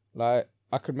 100%. Like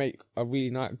I could make a really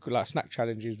nice like snack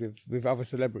challenges with other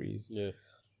celebrities. Yeah.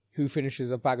 Who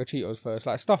finishes a bag of Cheetos first?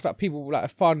 Like stuff that people like,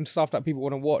 fun stuff that people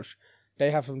want to watch. They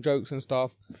have some jokes and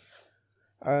stuff.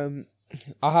 I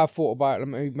have thought about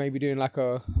maybe doing like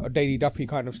a Daily Duppy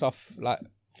kind of stuff like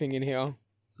thing in here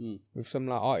with some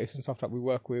like artists and stuff that we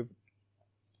work with.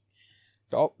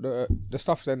 The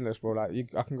stuff's endless, bro.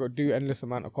 Like I can go do endless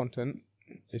amount of content.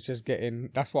 It's just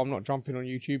that's why I'm not jumping on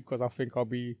YouTube, because I think I'll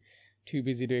be too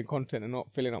busy doing content and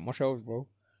not filling up my shelves, bro.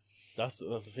 That's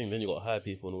the thing. Then you got to hire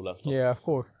people and all that stuff. Yeah, of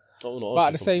course. But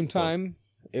at the same time,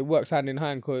 it works hand in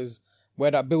hand, because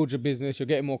where that builds your business, you're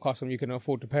getting more customers, you can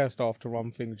afford to pay staff to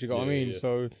run things. Do you know what I mean? Yeah.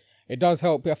 So it does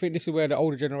help. I think this is where the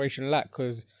older generation lack,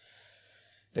 because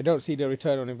they don't see the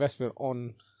return on investment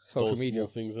on social media.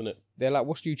 Things, innit? They're like,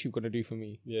 what's YouTube going to do for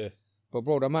me? Yeah. But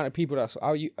bro, the amount of people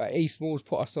A Smalls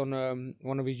put us on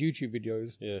one of his YouTube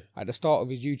videos. Yeah. At the start of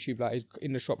his YouTube, like he's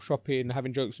in the shop shopping,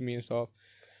 having jokes with me and stuff.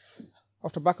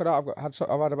 Off the back of that,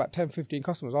 I've had about 10, 15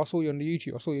 customers. I saw you on the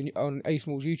YouTube. I saw you on A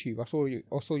Smalls YouTube.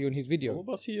 I saw you on his video. What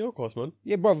about CEO cost, man?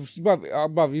 Yeah, bruv,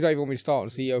 you don't even want me to start on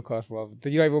CEO cost, bruv.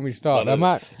 You don't even want me to start.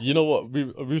 No. You know what?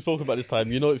 We've spoken about this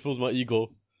time. You know, it fills my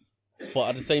ego, but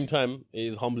at the same time, it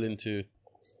is humbling to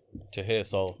hear.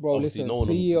 So, bro, listen, no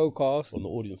CEO cost on the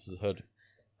audience has heard.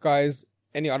 Guys,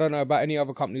 I don't know about any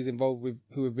other companies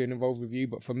who have been involved with you,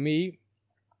 but for me,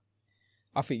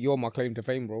 I think you're my claim to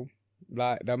fame, bro.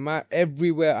 Like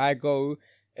everywhere I go,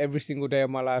 every single day of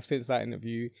my life since that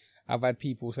interview, I've had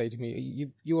people say to me,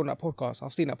 "You on that podcast?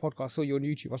 I've seen that podcast. Saw you on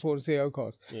YouTube. I saw the CEO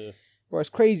cast." Yeah, bro, it's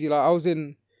crazy. Like I was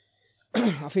in,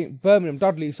 I think Birmingham,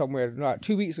 Dudley somewhere. Like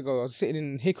 2 weeks ago, I was sitting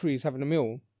in Hickory's having a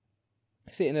meal,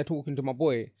 sitting there talking to my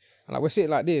boy, and like we're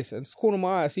sitting like this, and corner of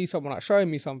my eye, I see someone like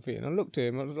showing me something, and I looked at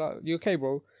him, and I was like, "You okay,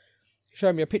 bro?"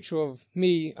 Showing me a picture of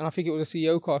me, and I think it was a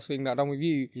CEO cast thing that I done with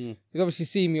you. He's obviously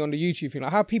seen me on the YouTube thing.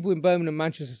 Like how people in Birmingham,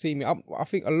 Manchester see me. I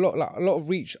think a lot of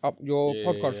reach up your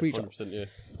podcast reach up. Yeah.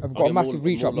 I've got a massive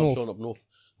reach up north. More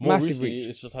massive recently, reach.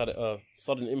 It's just had a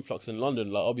sudden influx in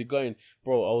London. Like I'll be going,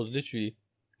 bro. I was literally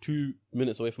 2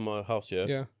 minutes away from my house. Yeah.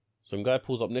 Yeah. Some guy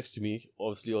pulls up next to me,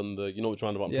 obviously on the, you know which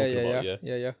roundabout I'm talking about.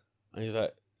 Yeah. And he's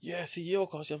like, "Yeah, CEO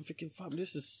cast." I'm thinking, fam,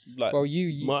 this is like, well,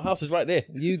 my house is right there.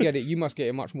 You get it. You must get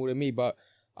it much more than me, but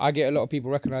I get a lot of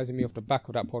people recognizing me off the back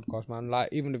of that podcast, man. Like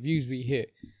even the views we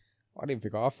hit,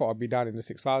 I thought I'd be down in the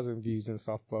 6,000 views and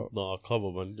stuff, but no, come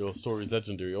on, man. Your story is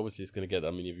legendary. Obviously, it's gonna get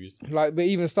that many views. Like, but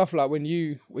even stuff like when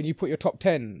you put your top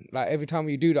 10, like every time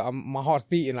you do that, my heart's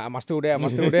beating. Like, am I still there? Am I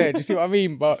still there? Do you see what I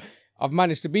mean? But I've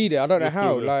managed to be there. I don't know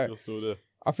how. Like, you're still there.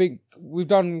 I think we've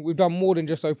done more than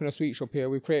just open a sweet shop here.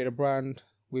 We've created a brand.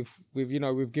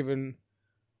 We've given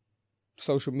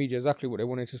social media exactly what they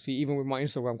wanted to see. Even with my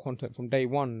Instagram content from day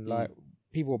one, like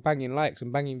people were banging likes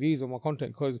and banging views on my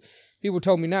content, because people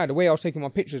tell me now the way I was taking my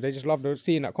pictures, they just love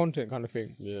seeing that content kind of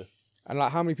thing. Yeah. And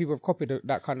like how many people have copied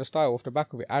that kind of style off the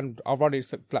back of it, and I've run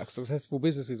like successful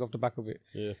businesses off the back of it.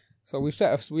 Yeah. So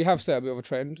we have set a bit of a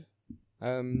trend.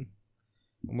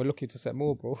 And we're looking to set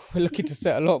more, bro. We're looking to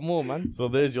set a lot more, man. So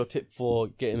there's your tip for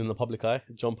getting in the public eye.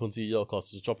 Jump on CEO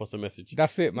Cast. Just drop us a message.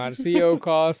 That's it, man. CEO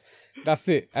Cast. That's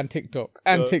it. And TikTok.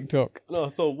 TikTok. No,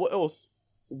 so what else?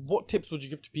 What tips would you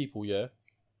give to people, yeah,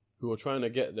 who are trying to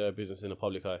get their business in the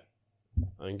public eye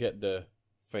and get their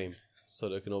fame so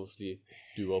they can obviously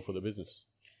do well for the business?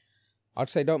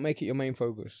 I'd say don't make it your main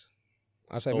focus.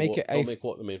 I'd say don't make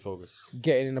what the main focus?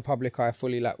 Getting in the public eye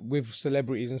fully, like with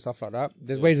celebrities and stuff like that.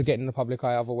 There's ways of getting in the public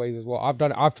eye, other ways as well.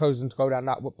 I've chosen to go down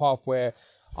that path where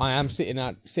I am sitting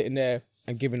there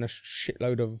and giving a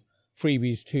shitload of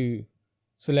freebies to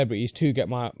celebrities to get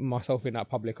myself in that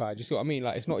public eye. Do you see what I mean?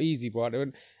 Like, it's not easy, bro. At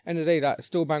the end of the day, that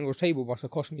still Banglez table must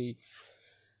have cost me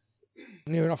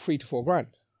near enough $3,000 to $4,000.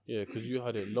 Yeah, because you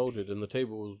had it loaded and the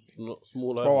table was not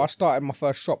small. Bro, I started my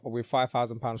first shop with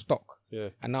 £5,000 stock. Yeah.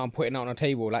 And now I'm putting it on a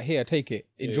table. Like, here, take it.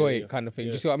 Enjoy it kind of thing.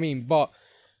 Yeah. Do you see what I mean? But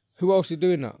who else is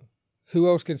doing that? Who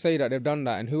else can say that they've done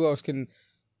that? And who else can...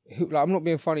 like, I'm not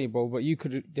being funny, bro, but you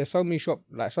could... There's so many shops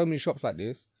like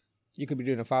this. You could be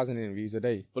doing 1,000 interviews a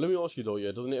day. But let me ask you though,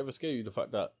 yeah, doesn't it ever scare you the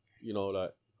fact that, you know,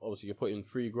 like, obviously you're putting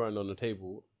 $3,000 on the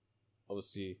table.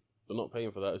 Obviously, they're not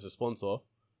paying for that as a sponsor.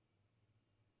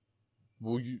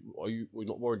 Are you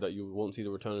not worried that you won't see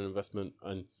the return on investment?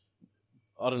 And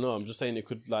I don't know, I'm just saying it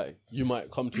could, like, you might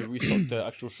come to restock the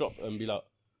actual shop and be like,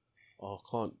 oh,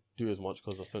 I can't do as much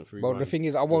because I spent $3,000. Well, the thing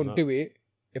is, I won't do it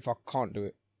if I can't do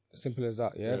it. Simple as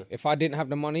that, yeah? If I didn't have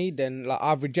the money, then, like,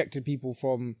 I've rejected people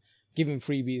from giving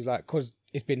freebies, like, because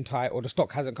it's been tight or the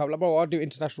stock hasn't come. Like, bro, I'll do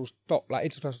international stock, like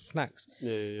international snacks.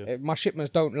 Yeah. My shipments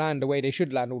don't land the way they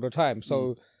should land all the time.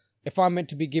 So if I'm meant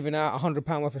to be giving out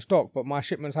 £100 worth of stock, but my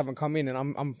shipments haven't come in and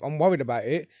I'm worried about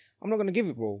it, I'm not going to give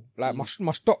it, bro. Like,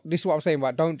 my stock, this is what I'm saying,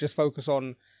 about don't just focus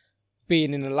on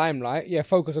being in the limelight. Yeah,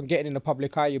 focus on getting in the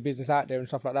public eye, your business out there and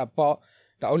stuff like that. But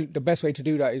the best way to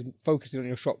do that is focusing on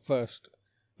your shop first.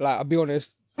 Like, I'll be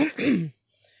honest,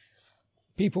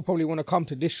 people probably want to come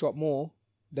to this shop more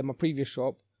than my previous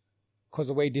shop because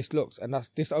of the way this looks. And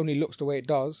this only looks the way it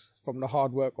does from the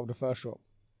hard work of the first shop.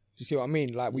 Do you see what I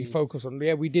mean? Like, we focus on...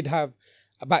 Yeah, we did have...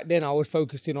 Back then, I was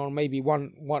focusing on maybe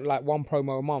one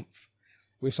promo a month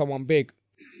with someone big.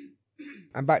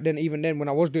 And back then, even then, when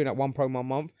I was doing that one promo a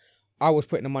month, I was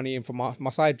putting the money in for my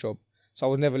side job. So I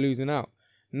was never losing out.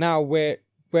 Now, where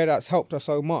that's helped us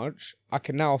so much, I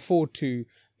can now afford to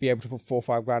be able to put $4 or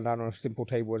 $5 down on a simple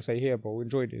table and say, here, bro,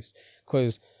 enjoy this.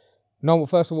 Because, no,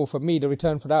 first of all, for me, the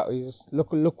return for that is,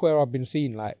 look where I've been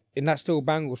seen. Like, in that still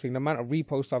Banglez thing, the amount of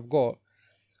reposts I've got,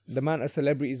 the amount of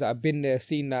celebrities that have been there,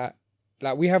 seen that,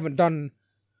 like, we haven't done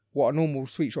what a normal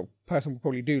sweet shop person would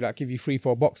probably do, like, give you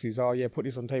 3-4 boxes, oh yeah, put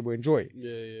this on the table, enjoy it.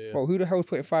 Yeah. Bro, who the hell's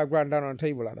putting $5 down on a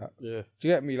table like that? Yeah. Do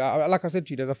you get me? Like I said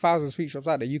to you, there's 1,000 sweet shops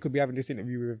out there. You could be having this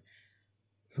interview with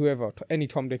whoever, any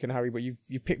Tom, Dick and Harry, but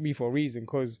you've picked me for a reason,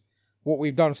 because what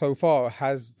we've done so far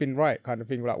has been right, kind of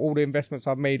thing. Like, all the investments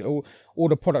I've made, all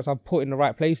the products I've put in the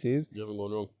right places. You haven't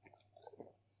gone wrong.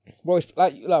 Bro, it's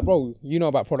like bro, you know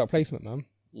about product placement, man.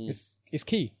 It's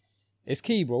key. It's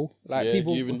key, bro. Like, yeah,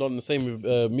 people... you even done the same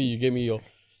with me. You gave me your...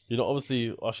 You know,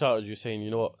 obviously, I shouted you saying,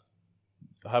 you know what,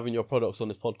 having your products on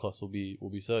this podcast will be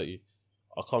 30.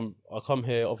 I come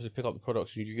here, obviously pick up the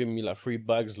products. You give me like 3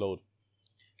 bags load.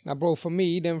 Now, bro, for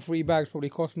me, them 3 bags probably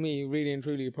cost me, really and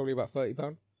truly, probably about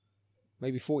 £30.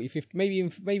 Maybe 40, 50, maybe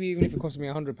even if it costs me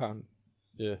 £100.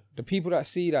 Yeah. The people that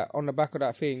see that on the back of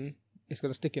that thing, it's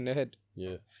going to stick in their head.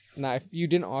 Yeah. Now, if you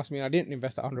didn't ask me and I didn't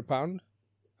invest that £100,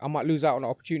 I might lose out on the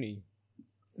opportunity.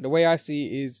 The way I see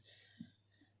it is,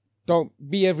 don't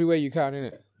be everywhere you can,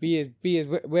 innit? Be as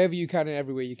wherever you can and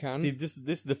everywhere you can. See, this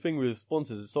is the thing with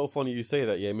sponsors. It's so funny you say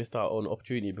that. Yeah, missed out on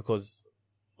opportunity, because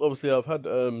obviously I've had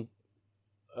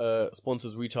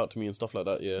sponsors reach out to me and stuff like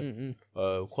that.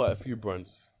 Yeah, quite a few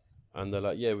brands, and they're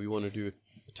like, yeah, we want to do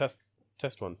a test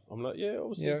run. I'm like, yeah,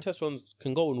 obviously test runs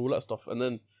can go and all that stuff, and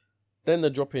then they're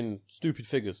dropping stupid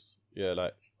figures. Yeah,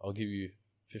 like, I'll give you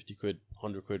 50 quid,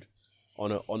 100 quid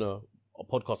on a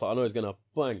podcast that I know is gonna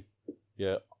bang.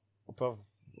 Yeah, bruv,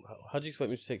 how do you expect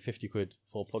me to take 50 quid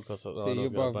for a podcast that I know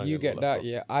is gonna bang? You get that,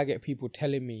 yeah. I get people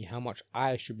telling me how much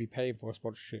I should be paying for a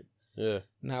sponsorship. Yeah.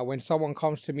 Now, when someone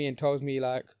comes to me and tells me,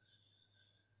 like,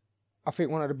 I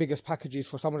think one of the biggest packages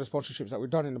for some of the sponsorships that we've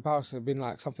done in the past have been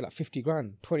like something like 50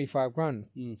 grand, 25 grand,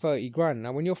 30 grand.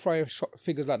 Now, when you're throwing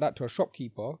figures like that to a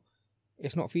shopkeeper,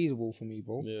 it's not feasible for me,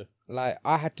 bro. Yeah. Like,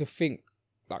 I had to think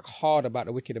like hard about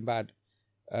the wicked and bad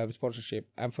sponsorship.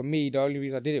 And for me, the only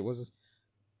reason I did it was,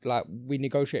 like, we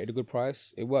negotiated a good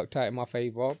price. It worked out in my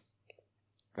favour.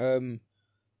 And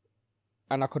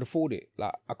I could afford it.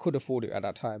 Like, I could afford it at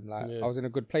that time. Like, I was in a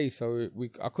good place, so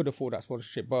I could afford that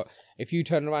sponsorship. But if you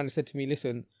turn around and said to me,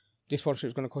 listen, this sponsorship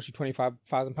is going to cost you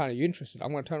 £25,000, are you interested?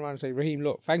 I'm going to turn around and say, Raheem,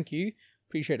 look, thank you,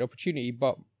 appreciate the opportunity,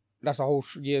 but that's a whole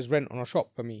year's rent on a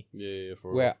shop for me. Yeah,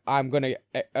 for where I'm going to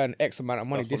earn X amount of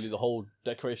money. That's probably the whole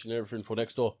decoration and everything for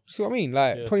next door. See what I mean?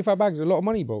 Like, 25 bags is a lot of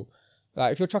money, bro.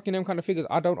 Like, if you're chucking them kind of figures,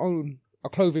 I don't own a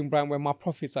clothing brand where my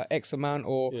profits are X amount,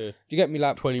 or do you get me,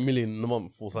 like 20 million in a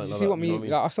month or something like that. You see what I mean?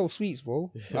 Like, I sell sweets,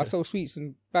 bro. I sell sweets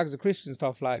and bags of crisps and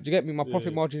stuff. Like, do you get me? My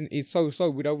profit margin is so.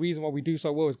 The reason why we do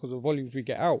so well is because of the volumes we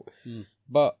get out.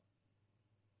 But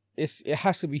it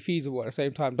has to be feasible at the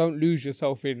same time. Don't lose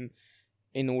yourself in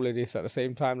in all of this at the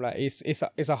same time. Like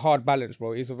it's a hard balance,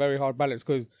 bro. It's a very hard balance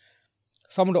because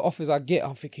some of the offers I get,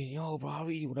 I'm thinking, yo, bro, I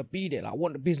really want to be there. Like, I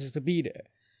want the business to be there.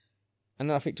 And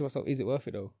then I think to myself, is it worth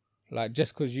it though? Like,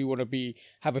 just because you want to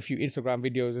have a few Instagram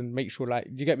videos and make sure, like,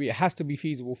 do you get me? It has to be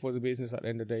feasible for the business at the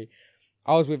end of the day.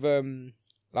 I was with,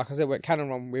 like I said, we're at Cannon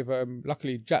Run with,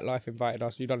 luckily, Jack Life invited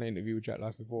us. You've done an interview with Jack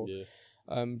Life before.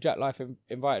 Yeah. Jack Life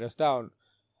invited us down.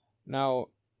 Now,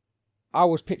 I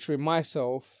was picturing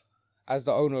myself as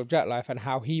the owner of Jack Life and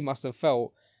how he must have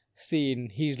felt seeing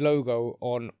his logo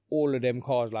on all of them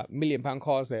cars, like £1 million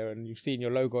cars there, and you've seen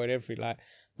your logo and everything. Like,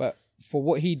 but for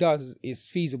what he does, it's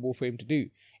feasible for him to do.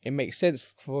 It makes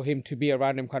sense for him to be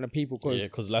around them kind of people.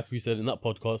 Because like we said in that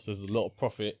podcast, there's a lot of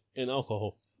profit in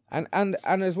alcohol. And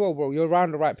as well, bro, you're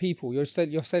around the right people. You're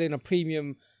selling a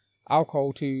premium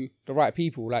alcohol to the right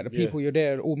people. Like, the people you're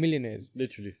there are all millionaires.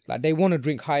 Literally. Like, they want to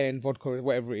drink high-end vodka or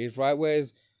whatever it is, right?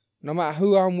 Whereas, no matter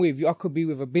who I'm with, I could be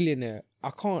with a billionaire.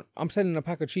 I'm selling a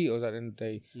pack of Cheetos at the end of the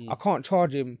day. I can't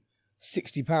charge him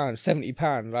 £60,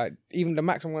 £70. Like, even the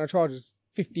max I'm going to charge is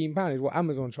 £15 is what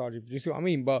Amazon charges. Do you see what I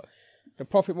mean? But the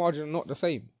profit margin are not the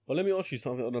same. But let me ask you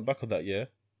something on the back of that, yeah?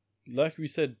 Like we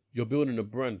said, you're building a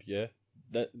brand, yeah?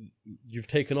 That you've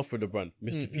taken off with the brand.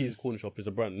 Mr. P's Corner Shop is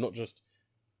a brand, not just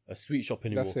a sweet shop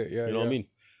anymore. That's it, yeah. You know what I mean?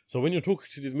 So when you're talking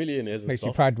to these millionaires and Makes stuff...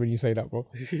 you proud when you say that, bro.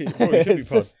 Bro, you should be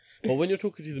proud. But when you're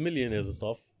talking to these millionaires and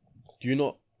stuff, do you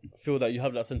not feel that you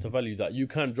have that sense of value that you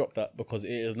can drop that because it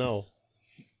is now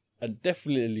a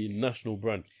definitely national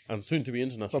brand and soon to be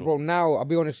international? But bro, now, I'll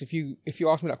be honest, if you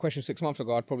asked me that question 6 months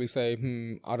ago, I'd probably say,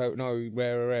 I don't know,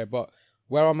 where. But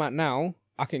where I'm at now,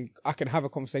 I can have a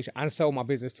conversation and sell my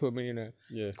business to a millionaire.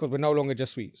 Yeah. Because we're no longer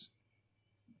just sweets.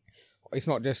 It's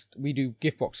not just, we do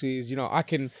gift boxes, you know, I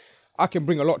can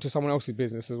bring a lot to someone else's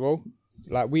business as well.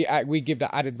 Like, we give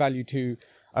that added value to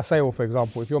a sale, for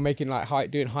example. If you're making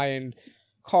like doing high-end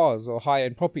cars or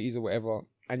high-end properties or whatever,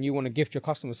 and you want to gift your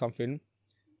customers something,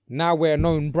 now we're a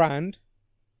known brand,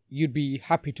 you'd be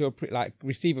happy to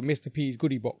receive a Mr. P's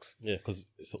goodie box. Yeah, because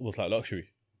it's almost like luxury.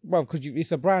 Well, because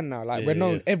it's a brand now. Like, we're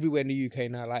known everywhere in the UK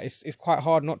now. Like, it's quite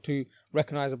hard not to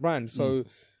recognise a brand. So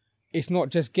it's not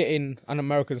just getting an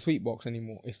American sweet box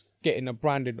anymore. It's getting a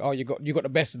branded, you got the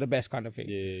best of the best kind of thing.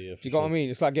 Yeah. Do you got what I mean?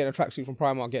 It's like getting a tracksuit from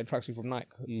Primark, getting a tracksuit from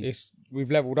Nike. We've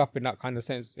leveled up in that kind of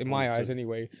sense, in my eyes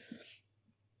anyway.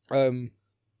 And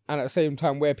at the same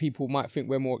time, where people might think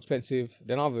we're more expensive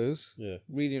than others,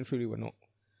 really and truly we're not.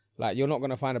 Like, you're not going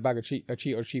to find a bag of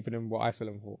Cheetos cheaper than what I sell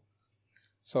them for.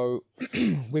 So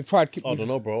we've tried... I don't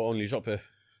know, bro. Only shop here.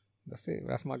 That's it.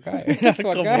 That's my guy. That's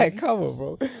my guy. Come on,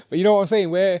 bro. But you know what I'm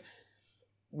saying?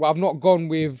 I've not gone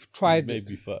with tried...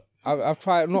 Maybe fat.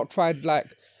 I've not tried like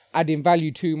adding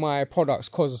value to my products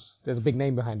because there's a big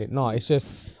name behind it. No, it's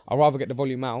just I'd rather get the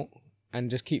volume out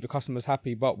and just keep the customers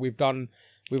happy. But we've done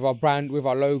with our brand, with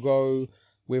our logo,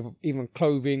 with even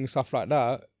clothing, stuff like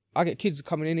that. I get kids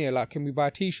coming in here like, can we buy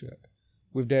a T-shirt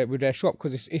with their shop?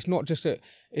 Because it's not just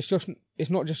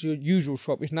your usual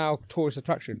shop. It's now a tourist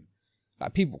attraction.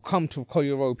 Like, people come to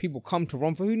Collier Road, people come to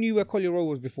Romford. Who knew where Collier Road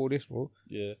was before this, bro?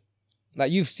 Yeah.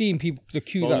 Like, you've seen people, the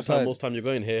queues outside. Most time you're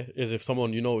going here is if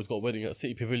someone you know has got a wedding at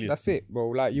City Pavilion. That's it, bro.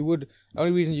 Like, the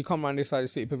only reason you come around this side of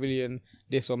City Pavilion,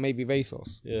 this or maybe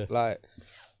Vasos. Yeah. Like,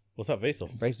 what's that,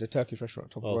 Vasos? Vasos, the Turkish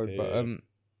restaurant top of the road. But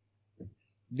yeah.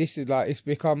 This is like, it's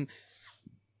become,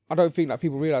 I don't think that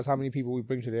people realise how many people we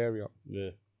bring to the area. Yeah.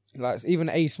 Like, even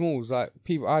A Smalls, like,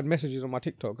 people, I had messages on my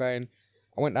TikTok going,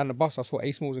 I went down the bus, I saw A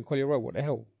Smalls in Collier Road, what the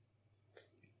hell?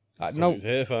 Like, no, he's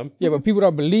here, fam. Yeah, but people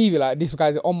don't believe it. Like, this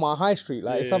guy's on my high street.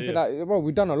 Like, it's something that, bro,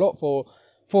 we've done a lot for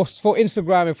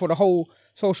Instagram and for the whole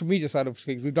social media side of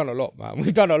things. We've done a lot, man.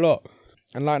 We've done a lot.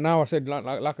 And like now, I said,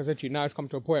 like I said to you, now it's come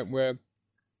to a point where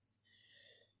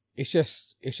it's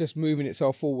just moving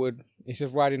itself forward. It's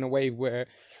just riding a wave where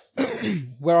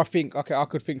I think, okay, I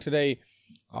could think today,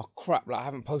 oh crap, like I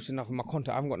haven't posted enough of my content.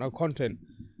 I haven't got no content.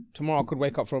 Tomorrow I could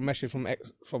wake up for a message from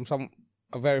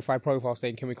a verified profile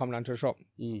saying, can we come down to the shop?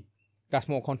 That's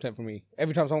more content for me.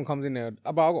 Every time someone comes in there,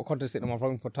 but I've got content sitting on my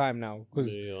phone for time now because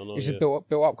it's just built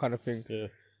up kind of thing. Yeah.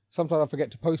 Sometimes I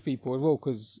forget to post people as well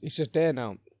because it's just there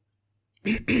now.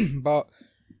 But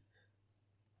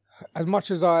as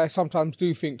much as I sometimes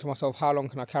do think to myself, how long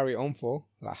can I carry it on for?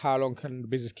 Like, how long can the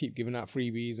business keep giving out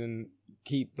freebies and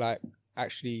keep like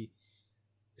actually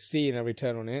seeing a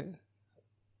return on it?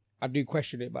 I do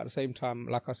question it, but at the same time,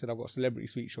 like I said, I've got a celebrity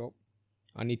sweet shop.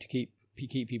 I need to keep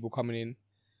people coming in.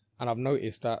 And I've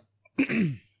noticed that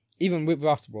even with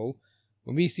us, bro,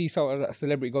 When we see a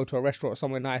celebrity go to a restaurant or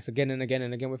somewhere nice again and again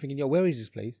and again, we're thinking, yo, where is this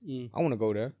place? I want to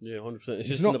go there. Yeah, 100%. It's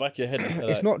just not, in the back of your head. Like,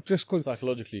 it's not just because...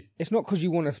 Psychologically. It's not because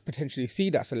you want to potentially see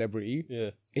that celebrity.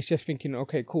 Yeah. It's just thinking,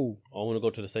 okay, cool. I want to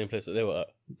go to the same place that they were at.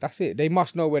 That's it. They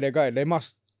must know where they're going. They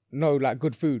must know, like,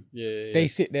 good food. Yeah. They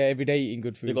sit there every day eating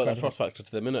good food. They got that trust factor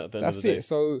to them, innit, at the end That's of the day. it.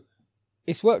 So...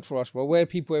 It's worked for us, bro. Where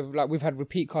people have, like, we've had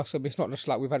repeat customers. It's not just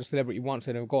like we've had a celebrity once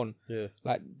and they've gone. Yeah.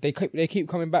 Like, they keep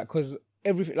coming back because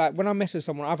everything, like, when I message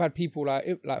someone, I've had people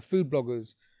like food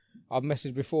bloggers I've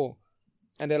messaged before,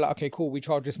 and they're like, okay, cool, we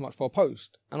charge this much for a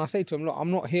post. And I say to them, look,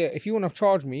 I'm not here. If you want to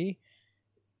charge me,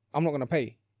 I'm not going to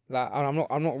pay. Like, I'm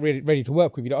not really ready to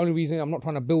work with you. The only reason I'm not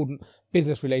trying to build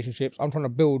business relationships, I'm trying to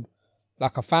build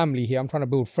like a family here. I'm trying to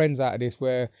build friends out of this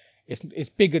where it's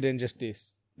bigger than just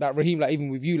this. Like, Raheem, like, even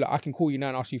with you, like, I can call you now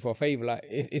and ask you for a favour. Like,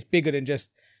 it's bigger than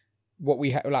just what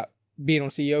we have, like, being on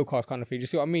CEO cast kind of thing. Do you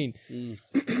see what I mean?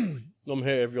 I'm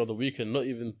here every other weekend. Not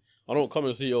even... I don't come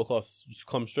in CEO cast. Just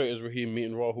come straight as Raheem,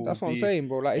 meeting Rahul. That's what I'm saying,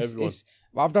 bro. Like, it's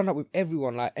I've done that with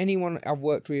everyone. Like, anyone I've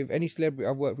worked with, any celebrity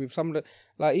I've worked with, some of the...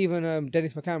 Like, even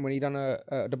Dennis McCann, when he done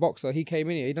the boxer, he came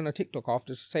in here, he done a TikTok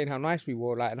after saying how nice we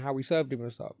were, like, and how we served him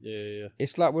and stuff. Yeah.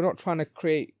 It's like, we're not trying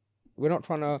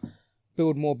to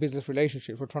build more business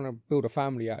relationships. We're trying to build a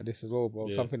family out of this as well, bro.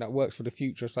 Yeah. Something that works for the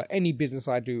future. So, like, any business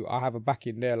I do, I have a back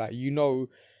in there. Like, you know,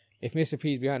 if Mr.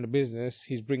 P's behind the business,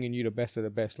 he's bringing you the best of the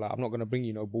best. Like, I'm not going to bring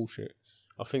you no bullshit.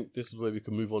 I think this is where we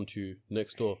can move on to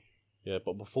next door. Yeah,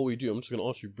 but before we do, I'm just going to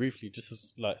ask you briefly, just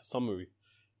as, like, summary.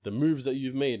 The moves that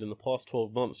you've made in the past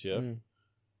 12 months, yeah?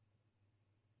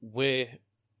 Where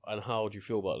and how do you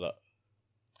feel about that?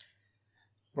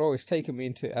 Bro, it's taken me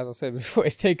into, as I said before,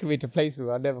 it's taken me to places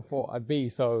where I never thought I'd be.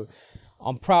 So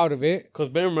I'm proud of it. Because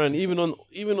bear in mind, even on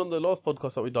the last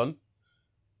podcast that we done,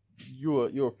 you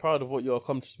were proud of what your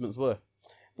accomplishments were.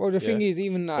 Bro, the thing is,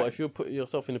 even like... But if you put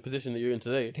yourself in the position that you're in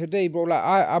today... Today, bro, like,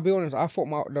 I'll be honest, I thought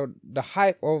the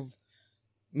hype of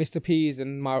Mr. P's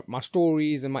and my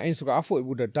stories and my Instagram, I thought it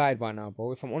would have died by now,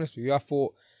 bro. If I'm honest with you, I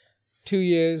thought... 2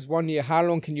 years, 1 year, how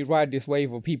long can you ride this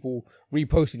wave of people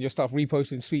reposting your stuff,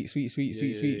 reposting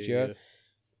sweets, yeah?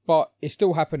 But it's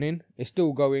still happening. It's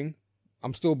still going.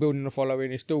 I'm still building a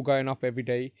following. It's still going up every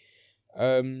day.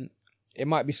 It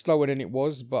might be slower than it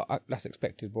was, but that's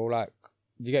expected, bro. Like,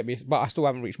 you get me? But I still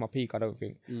haven't reached my peak, I don't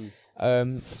think.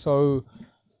 So,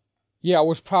 yeah, I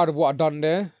was proud of what I'd done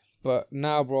there. But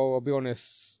now, bro, I'll be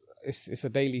honest, it's a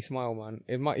daily smile, man.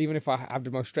 Even if I have the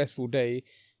most stressful day,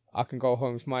 I can go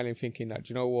home smiling, thinking that,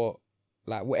 do you know what?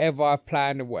 Like, whatever I've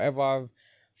planned and whatever I've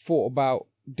thought about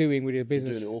doing with the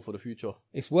business... You're doing it all for the future.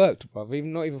 It's worked, bruv.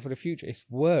 Not even for the future. It's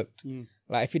worked.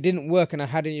 Like, if it didn't work and I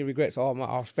had any regrets,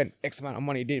 I've spent X amount of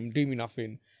money, it didn't do me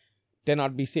nothing, then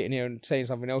I'd be sitting here and saying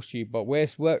something else to you. But where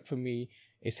it's worked for me,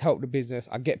 it's helped the business.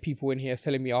 I get people in here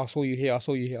telling me, I saw you here, I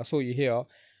saw you here, I saw you here.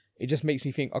 It just makes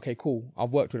me think, okay, cool.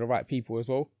 I've worked with the right people as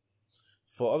well.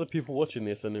 For other people watching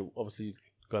this, and obviously...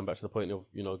 Going back to the point of,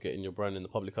 you know, getting your brand in the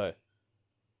public eye,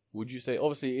 would you say,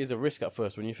 obviously it is a risk at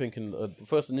first when you're thinking the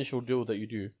first initial deal that you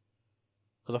do,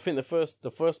 because I think the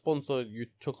first sponsor you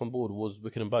took on board was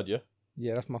Wicked and Bad, yeah?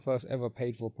 Yeah, that's my first ever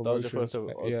paid for promotion. That was your first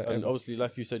ever, yeah, and obviously,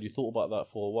 like you said, you thought about that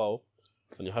for a while,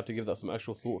 and you had to give that some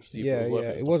actual thought to see if it was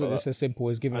worth it. It wasn't just as simple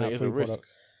as giving out free a risk. product.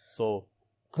 So,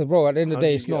 because bro, at the end of the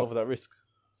day, it's not over that risk.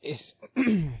 It's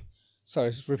sorry,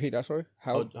 just repeat that. Sorry,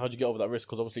 how'd you get over that risk?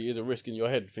 Because obviously, it is a risk in your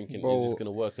head, thinking, bro, is this gonna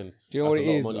work? And do you know what it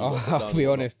is? I'll be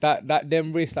honest. That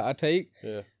them risks that I take,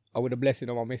 I would have blessing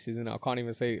on my missus, and I can't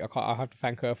even say I have to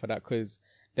thank her for that, because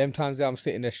them times that I'm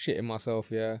sitting there shitting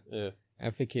myself,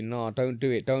 and thinking, no, don't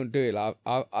do it. Like,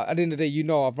 at the end of the day, you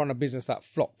know, I've run a business that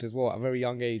flopped as well at a very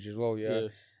young age as well.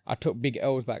 I took big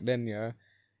L's back then.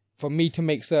 For me to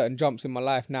make certain jumps in my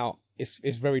life now,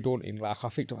 it's very daunting. Like, I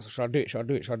think to myself, should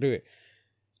I do it?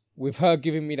 With her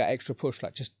giving me that extra push,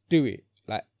 like, just do it.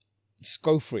 Like, just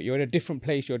go for it. You're in a different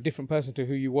place. You're a different person to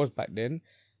who you was back then.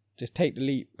 Just take the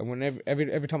leap. And whenever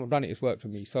every time I've done it, it's worked for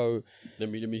me. So let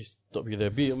me stop you there.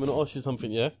 B, I'm gonna ask you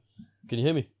something. Yeah, can you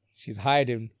hear me? She's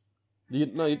hiding. You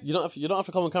don't have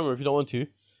to come on camera if you don't want to.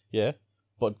 Yeah,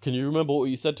 but can you remember what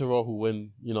you said to Rahul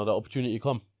when that opportunity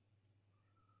come?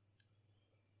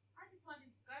 I just told him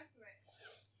to go for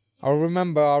it.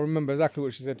 I remember exactly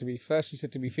what she said to me. First, she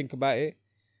said to me, think about it.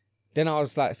 Then I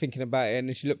was like thinking about it, and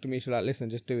then she looked at me. She was like, "Listen,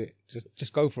 just do it.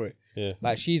 Just go for it." Yeah.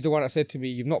 Like, she's the one that said to me,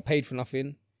 "You've not paid for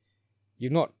nothing.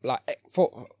 You've not, like,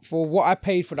 for what I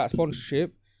paid for that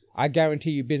sponsorship. I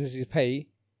guarantee you, businesses pay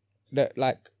that,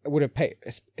 like, would have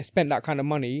spent that kind of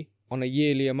money on a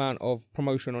yearly amount of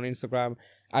promotion on Instagram,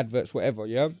 adverts, whatever.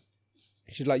 Yeah."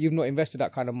 She's like, "You've not invested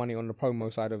that kind of money on the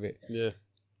promo side of it. Yeah.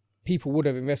 People would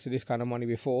have invested this kind of money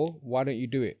before. Why don't you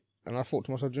do it?" And I thought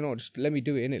to myself, you know what, just let me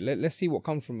do it, innit? Let's see what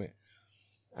comes from it.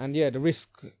 And yeah, the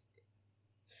risk,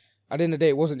 at the end of the day,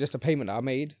 it wasn't just a payment that I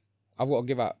made. I've got to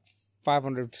give out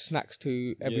 500 snacks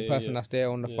to every person that's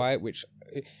there on the fight, which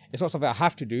it's not something I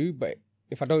have to do, but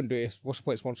if I don't do it, what's the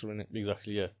point of sponsoring it?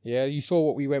 Exactly, yeah. Yeah, you saw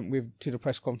what we went with to the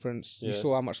press conference. You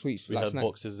saw how much sweets we had snack.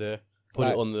 boxes there. Put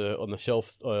it on the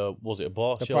shelf. Was it a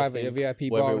bar? The shelf private thing,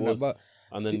 VIP wherever bar. it was. But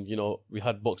and then, we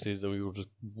had boxes and we were just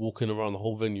walking around the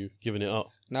whole venue, giving it out.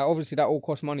 Now, obviously, that all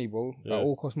costs money, bro. That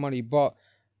all costs money. But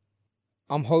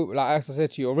I'm hoping, like as I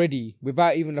said to you already,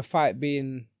 without even the fight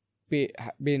being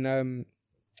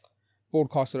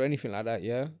broadcasted or anything like that,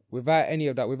 yeah? Without any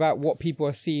of that, without what people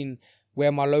are seeing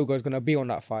where my logo is going to be on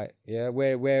that fight, yeah?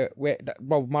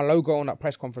 Bro, my logo on that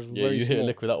press conference was very small. You hit a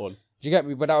lick with that one. Do you get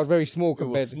me? But that was very small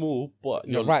compared. It was small, but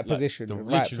the right position. The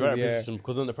right position.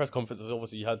 Because in the press conferences,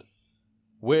 obviously, you had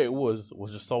where it was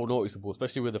just so noticeable,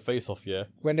 especially with the face-off, yeah?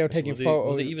 When they were taking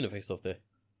photos. Was it even a face-off there?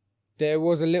 There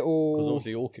was a little... Because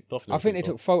obviously it all kicked off. I think they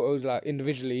took photos like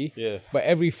individually. Yeah. But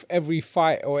every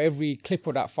fight or every clip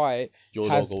of that fight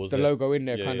has the logo in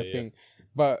there kind of thing.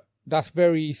 But that's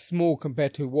very small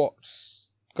compared to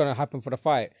what's going to happen for the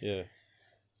fight. Yeah.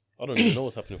 I don't even know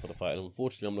what's happening for the fight. And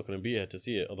unfortunately, I'm not going to be here to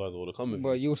see it. Otherwise, I would have come with you.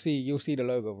 But you'll see the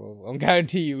logo, bro. I'm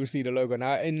guarantee you will see the logo.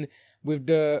 With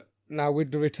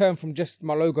the return from just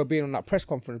my logo being on that press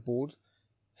conference board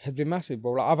has been massive,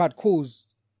 bro. Like, I've had calls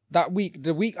that week.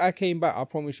 The week I came back, I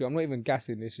promise you, I'm not even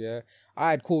gassing this, yeah.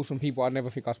 I had calls from people I never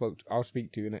think I'll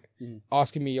speak to, innit?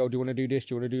 Asking me, yo, do you want to do this?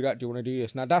 Do you want to do that? Do you want to do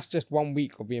this? Now, that's just 1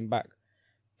 week of being back.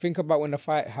 Think about when the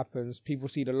fight happens, people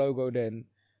see the logo then.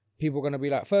 People are going to be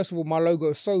like, first of all, my logo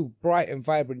is so bright and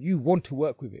vibrant. You want to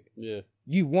work with it. Yeah.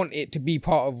 You want it to be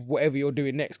part of whatever you're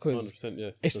doing next. Because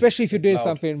especially if you're doing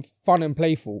something fun and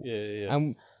playful. Yeah.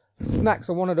 And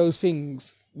snacks are one of those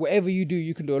things. Whatever you do,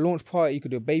 you can do a launch party, you could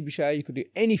do a baby shower, you could do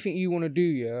anything you want to do,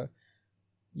 yeah?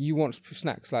 You want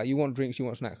snacks. Like, you want drinks, you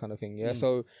want snacks kind of thing, yeah?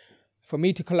 So, for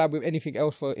me to collab with anything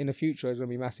else in the future is going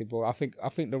to be massive, bro. I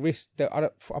think the risk, I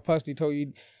personally told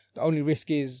you, the only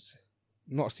risk is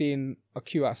not seeing a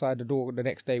queue outside the door the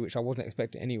next day, which I wasn't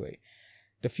expecting anyway.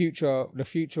 The future,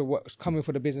 what's coming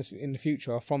for the business in the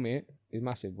future from it is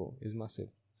massive, bro. Is massive.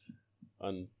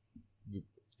 And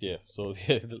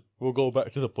we'll go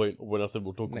back to the point when I said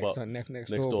we'll talk about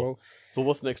next door, bro. So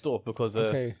what's next door? Because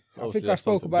I think I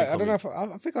spoke about it. I don't know if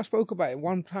I think I spoke about it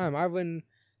one time.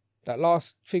 That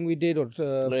last thing we did, or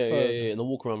in the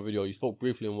walk around video, you spoke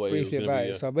briefly on what it was going to be.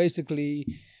 Yeah. So basically,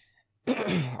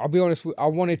 I'll be honest, I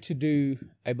wanted to do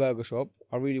a burger shop.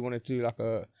 I really wanted to do like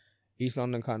a East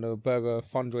London kind of burger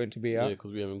fun joint to be at. Yeah,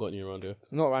 because we haven't got any around here.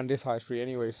 Not around this high street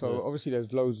anyway. So obviously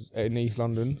there's loads in East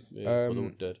London. Yeah, but they're all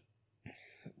dead.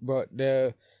 But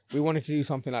we wanted to do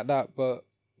something like that. But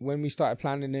when we started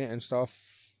planning it and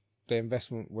stuff, the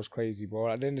investment was crazy, bro.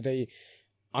 At the end of the day,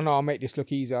 I know I'll make this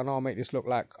look easy. I know I'll make this look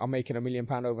like I'm making £1 million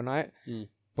overnight.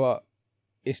 But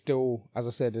it's still, as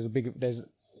I said,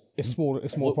 it's small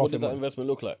profit. What did that investment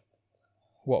look like?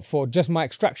 What, for just my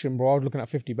extraction, bro? I was looking at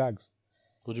 50 bags.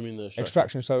 What do you mean the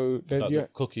extraction? So the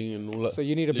cooking and all that. So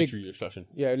you need a big extraction.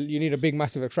 Yeah, you need a big,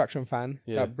 massive extraction fan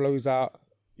that blows out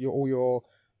all your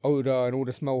odor and all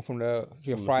the smell from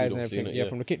your fries and everything.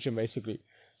 From the kitchen basically.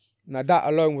 Now that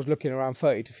alone was looking around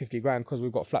 30 to 50 grand because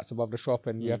we've got flats above the shop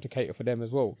and you have to cater for them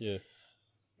as well. Yeah.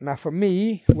 Now for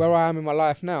me, where I am in my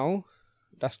life now,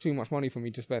 that's too much money for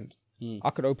me to spend. I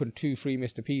could open 2-3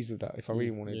 Mr. P's with that if I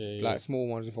really wanted. Like small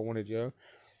ones if I wanted,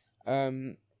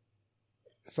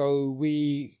 So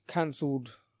we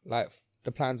cancelled like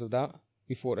the plans of that.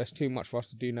 We thought there's too much for us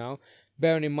to do now.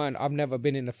 Bearing in mind, I've never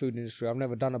been in the food industry. I've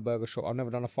never done a burger shop. I've never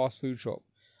done a fast food shop.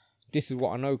 This is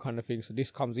what I know kind of thing. So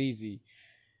this comes easy.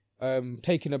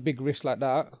 Taking a big risk like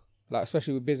that, like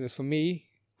especially with business, for me,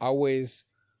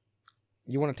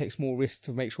 you want to take small risks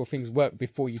to make sure things work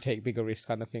before you take bigger risks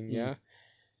kind of thing, yeah?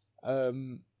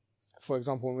 For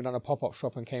example, when we done a pop-up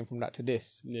shop and came from that to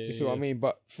this. Do you see what I mean?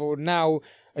 But for now,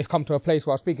 it's come to a place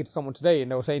where I was speaking to someone today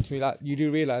and they were saying to me, like, you do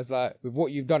realise, like, with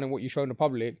what you've done and what you've shown the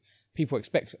public, people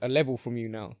expect a level from you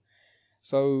now.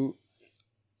 So,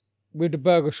 with the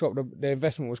burger shop, the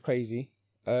investment was crazy.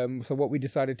 So what we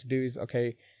decided to do is,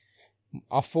 okay,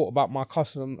 I thought about my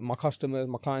customers, my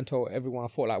clientele, everyone. I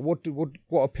thought, like,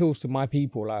 what appeals to my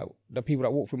people, like, the people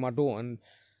that walk through my door, and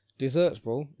desserts,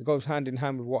 bro. It goes hand in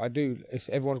hand with what I do.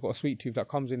 Everyone's got a sweet tooth that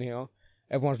comes in here.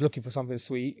 Everyone's looking for something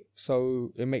sweet.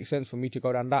 So it makes sense for me to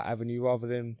go down that avenue rather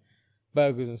than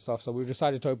burgers and stuff. So we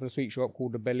decided to open a sweet shop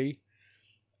called The Belly.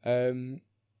 And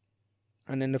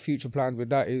then the future plans with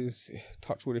that is,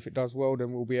 touch wood, if it does well,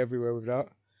 then we'll be everywhere with that.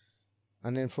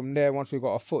 And then from there, once we've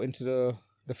got our foot into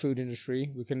the food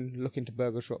industry. We can look into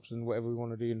burger shops and whatever we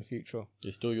want to do in the future.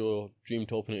 It's still your dream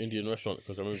to open an Indian restaurant,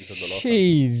 because I remember you said the last time.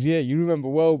 Jeez, yeah, you remember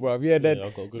well, bruv. Yeah,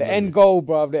 I've got a good the memory. end goal,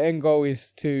 bruv. The end goal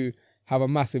is to have a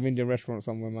massive Indian restaurant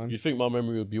somewhere, man. You'd think my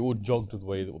memory would be all jogged with the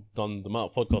way that I've done, the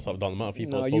amount of podcasts I've done, the amount of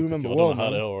people No, I've you spoken remember to. I well, don't know how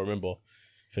the man. hell I remember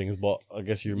things, but I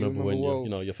guess you remember, when remember you're,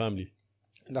 well. your family.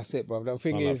 That's it, bruv. The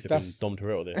thing Sound like is, flipping that's Dom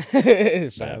Toretto there.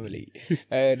 family.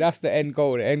 That's the end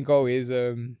goal. The end goal is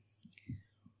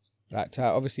like to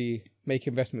obviously make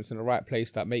investments in the right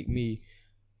place that make me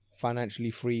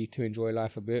financially free to enjoy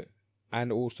life a bit,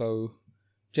 and also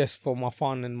just for my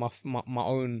fun and my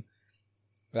own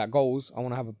like goals. I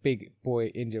want to have a big boy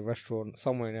Indian restaurant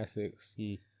somewhere in Essex.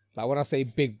 Like when I say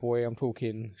big boy, I'm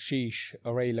talking sheesh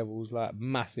array levels, like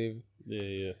massive.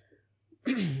 Yeah.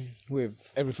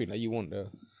 With everything that you want there.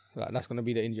 Like that's gonna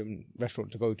be the Indian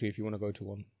restaurant to go to if you want to go to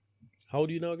one. How old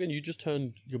are you now again? You just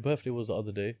turned, your birthday was the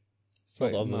other day.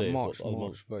 Not the other day, March, but the other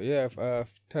month. but yeah,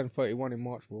 turned 31 in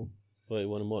March, bro.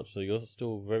 31 in March, so you're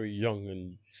still very young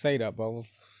and... Say that, bro.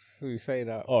 Who say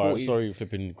that? Alright, 40s. sorry,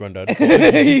 flipping granddad.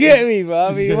 You get me, bro?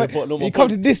 I mean, But no, my you come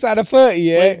point- to this side of 30,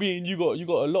 yeah? Point being, you got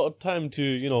a lot of time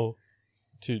to,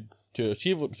 to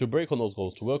achieve, to break on those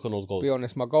goals, to work on those goals. Be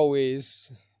honest, my goal is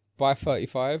by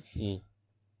 35.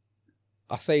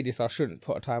 I say this, I shouldn't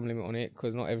put a time limit on it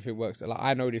because not everything works. Like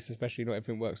I know this, especially not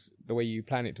everything works the way you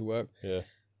plan it to work. Yeah.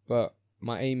 But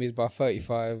my aim is by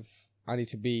 35, I need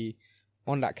to be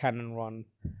on that cannon run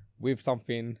with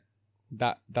something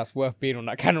that's worth being on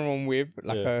that cannon run with,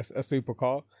 like a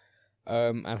supercar,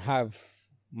 and have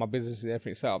my business and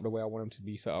everything set up the way I want them to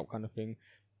be set up, kind of thing.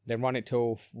 Then run it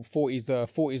till 40 is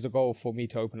the goal for me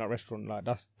to open that restaurant. Like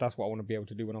that's what I want to be able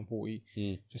to do when I'm 40.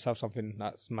 Just have something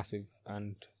that's massive,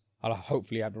 and I'll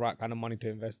hopefully have the right kind of money to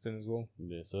invest in as well.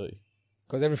 Yeah, 30.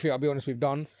 Because everything, I'll be honest, we've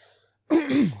done,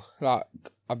 like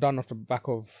I've done off the back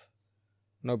of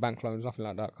no bank loans, nothing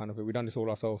like that kind of thing. We've done this all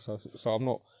ourselves, so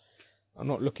I'm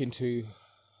not looking to.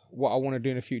 What I want to do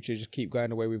in the future is just keep going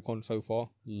the way we've gone so far,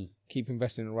 keep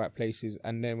investing in the right places,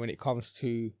 and then when it comes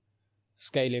to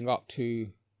scaling up to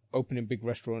opening big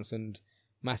restaurants and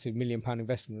massive £1 million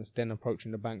investments, then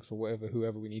approaching the banks or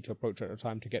whoever we need to approach at the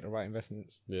time to get the right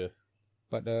investments. Yeah.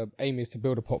 But the aim is to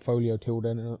build a portfolio till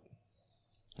then.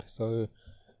 So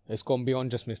it's gone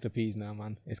beyond just Mr. P's now,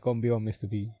 man. It's gone beyond Mr.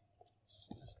 P.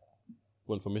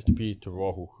 Went from Mr. P to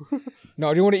Rahul.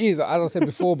 No, do you know what it is? As I said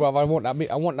before, bruv,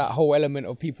 I want that whole element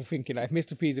of people thinking that if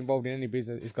Mr. P is involved in any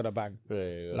business, it's gonna bang.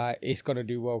 Yeah. Like it's gonna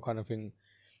do well, kind of thing.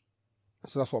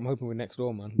 So that's what I'm hoping with next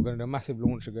door, man. We're gonna do a massive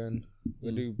launch again.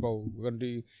 We're gonna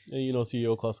do. And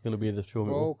CEO Cast is gonna be the film.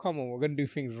 Bro, come on, we're gonna do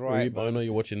things right. I know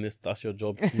you're watching this. That's your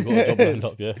job. You've got a job lined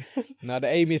up, yeah. Now the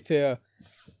aim is to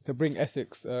bring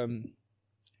Essex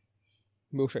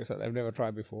milkshakes that they've never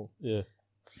tried before. Yeah.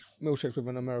 Milkshakes with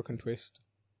an American twist.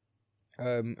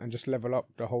 And just level up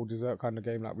the whole dessert kind of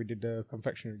game like we did the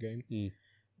confectionery game.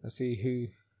 And see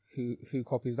who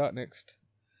copies that next.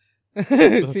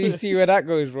 see where that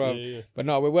goes, bro. Yeah. But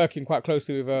no, we're working quite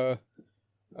closely with a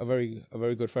very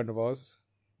good friend of ours,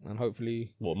 and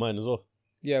hopefully, What, mine as well?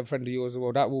 yeah, a friend of yours as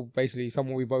well. That will basically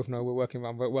someone we both know.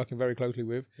 I'm working very closely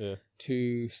with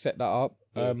to set that up.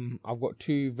 Yeah. I've got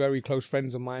two very close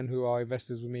friends of mine who are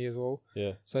investors with me as well.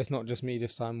 Yeah. So it's not just me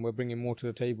this time. We're bringing more to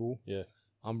the table. Yeah.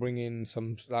 I'm bringing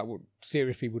some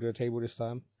serious people to the table this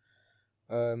time.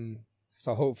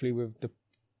 So hopefully with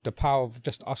the power of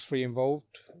just us three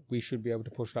involved, we should be able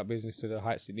to push that business to the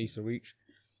heights it needs to reach.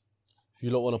 If you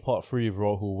lot want a part 3 of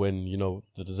Rahul when,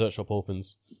 the dessert shop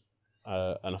opens,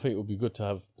 and I think it would be good to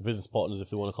have the business partners if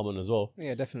they want to come in as well.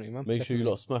 Yeah, definitely, man. Make sure you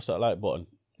lot smash that like button.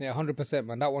 Yeah, 100%,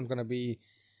 man. That one's going to be...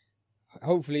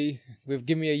 Hopefully,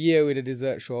 give me a year with the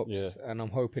dessert shops, and I'm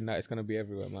hoping that it's going to be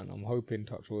everywhere, man. I'm hoping,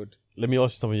 touch wood. Let me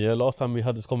ask you something, yeah? Last time we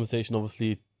had this conversation,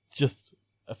 obviously, just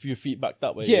a few feet back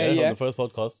that way, Yeah. on the first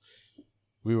podcast,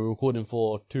 we were recording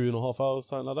for 2.5 hours,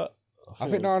 something like that. I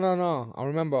think, no. I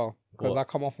remember, because What? I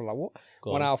come off for like, what?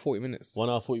 Go 1 on. hour, 40 minutes. 1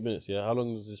 hour, 40 minutes, yeah? How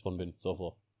long has this one been so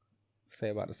far?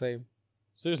 Say about the same.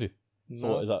 Seriously? So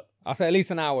No. what is that? I'll say at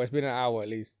least an hour. It's been an hour at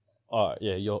least. Alright,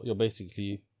 yeah, you're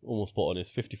basically almost spot on.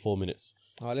 It's 54 minutes.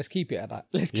 Let's keep it at that.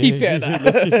 Let's keep it at that.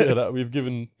 Let's keep it at that. We've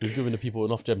given the people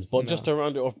enough gems. But just to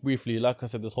round it off briefly, like I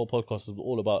said, this whole podcast is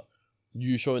all about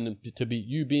you showing them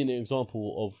you being an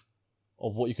example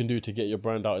of what you can do to get your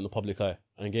brand out in the public eye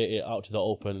and get it out to the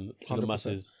open, to the 100%.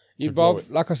 masses. You to grow both,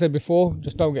 it. like I said before,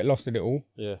 just don't get lost in it all.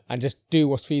 Yeah. And just do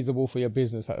what's feasible for your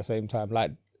business at the same time.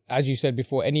 Like, as you said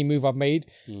before, any move I've made,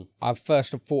 I've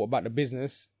first thought about the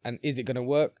business and is it going to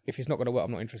work? If it's not going to work,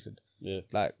 I'm not interested. Yeah.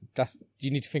 Like,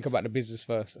 you need to think about the business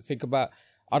first. Think about,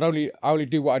 I only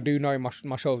do what I do knowing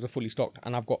my shelves are fully stocked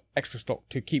and I've got extra stock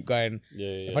to keep going. Yeah.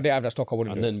 If I didn't have that stock, I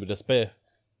wouldn't. And then with the spare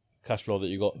cash flow that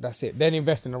you got, that's it. Then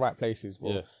invest in the right places,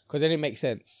 bro. Yeah. Because then it makes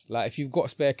sense. Like if you've got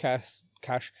spare cash,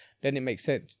 then it makes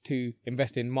sense to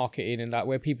invest in marketing and that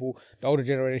where people, the older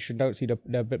generation, don't see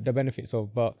the benefits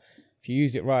of. But if you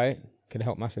use it right, it can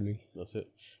help massively. That's it.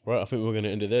 Right, I think we're going to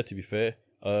end it there, to be fair.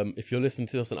 If you're listening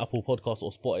to us on Apple Podcasts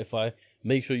or Spotify,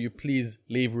 make sure you please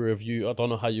leave a review. I don't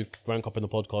know how you rank up in the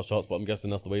podcast charts, but I'm guessing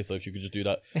that's the way. So if you could just do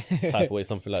that, just type away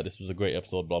something like, this was a great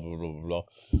episode, blah, blah, blah, blah, blah.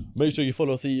 Make sure you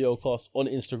follow CEO Cast on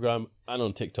Instagram and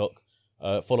on TikTok.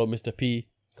 Follow Mr. P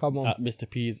Come on. at Mr.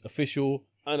 P's Official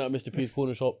and at Mr. P's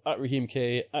Corner Shop, at Raheem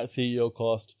K, at CEO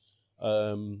Cast.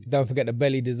 Don't forget the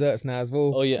belly desserts now as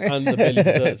well. Oh, yeah, and the belly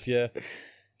desserts, yeah.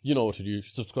 You know what to do.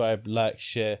 Subscribe, like,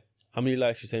 share. How many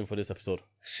likes you saying for this episode?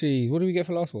 Jeez, what did we get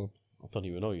for last one? I don't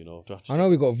even know, you know. Do I have to I know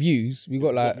we got views. We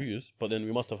got like views, but then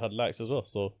we must have had likes as well.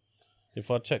 So if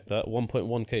I check that,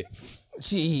 1.1k.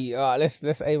 Gee,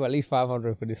 let's aim at least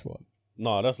 500 for this one.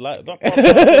 Nah, that's like that.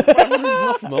 500 is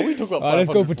nothing, man. We talk about 500. Let's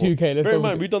go for 2K. Bear in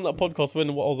mind, we done that podcast when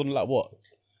I was on like what?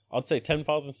 I'd say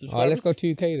 10,000 subscribers. Let's go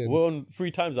 2K then. We're on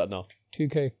 3 times that now.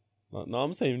 2K. No,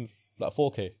 I'm saying like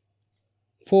 4k.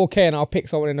 4K, and I'll pick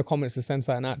someone in the comments to send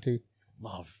something out to.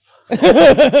 No.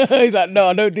 He's like,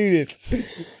 no, don't do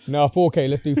this. No, 4K.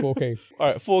 Let's do 4K. All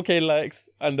right, 4k likes,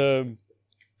 and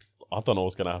I don't know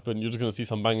what's gonna happen. You're just gonna see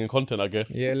some banging content, I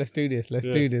guess. Yeah, let's do this. Let's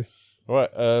do this. All right.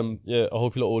 Yeah. I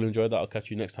hope you all enjoyed that. I'll catch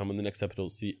you next time on the next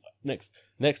episode. See next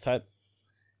time.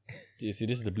 You see,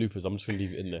 this is the bloopers. I'm just gonna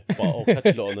leave it in there. But I'll catch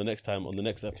you lot on the next time on the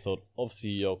next episode of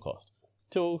CEO Cast.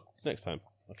 Till next time.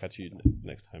 I'll catch you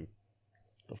next time.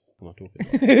 The f am I talking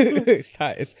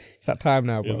about? It's that time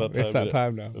now, bro. It's that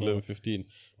time now. 11:15.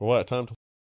 All right, time to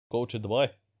go to Dubai.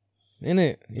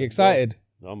 Innit? You excited?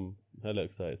 I'm hella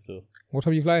excited. So What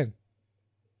time are you flying?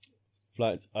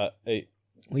 flights at 8.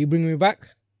 Will you bring me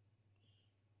back?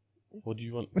 What do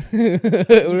you want?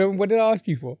 What did I ask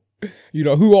you for? You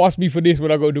know, who asked me for this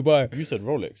when I go to Dubai? You said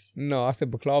Rolex. No, I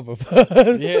said baklava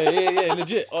first. Yeah,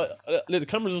 legit. The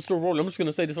cameras are still rolling. I'm just going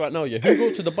to say this right now, yeah. Who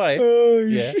goes to Dubai,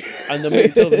 yeah, and the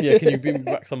mate tells him, yeah, can you bring me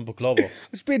back some baklava?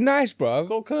 It's been nice, bro.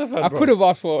 Go curve, I could have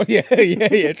asked for,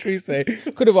 true say.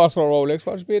 Could have asked for a Rolex,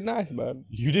 but it's been nice, man.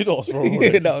 You did ask for a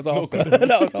Rolex. That was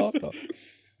after.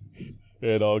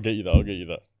 Yeah, no, I'll get you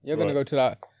that. You're going to go to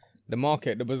that, the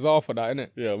market, the bazaar for that, innit?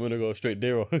 Yeah, I'm going to go straight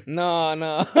Dero.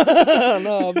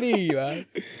 No, be, man.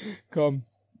 Come.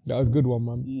 That was a good one,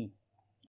 man.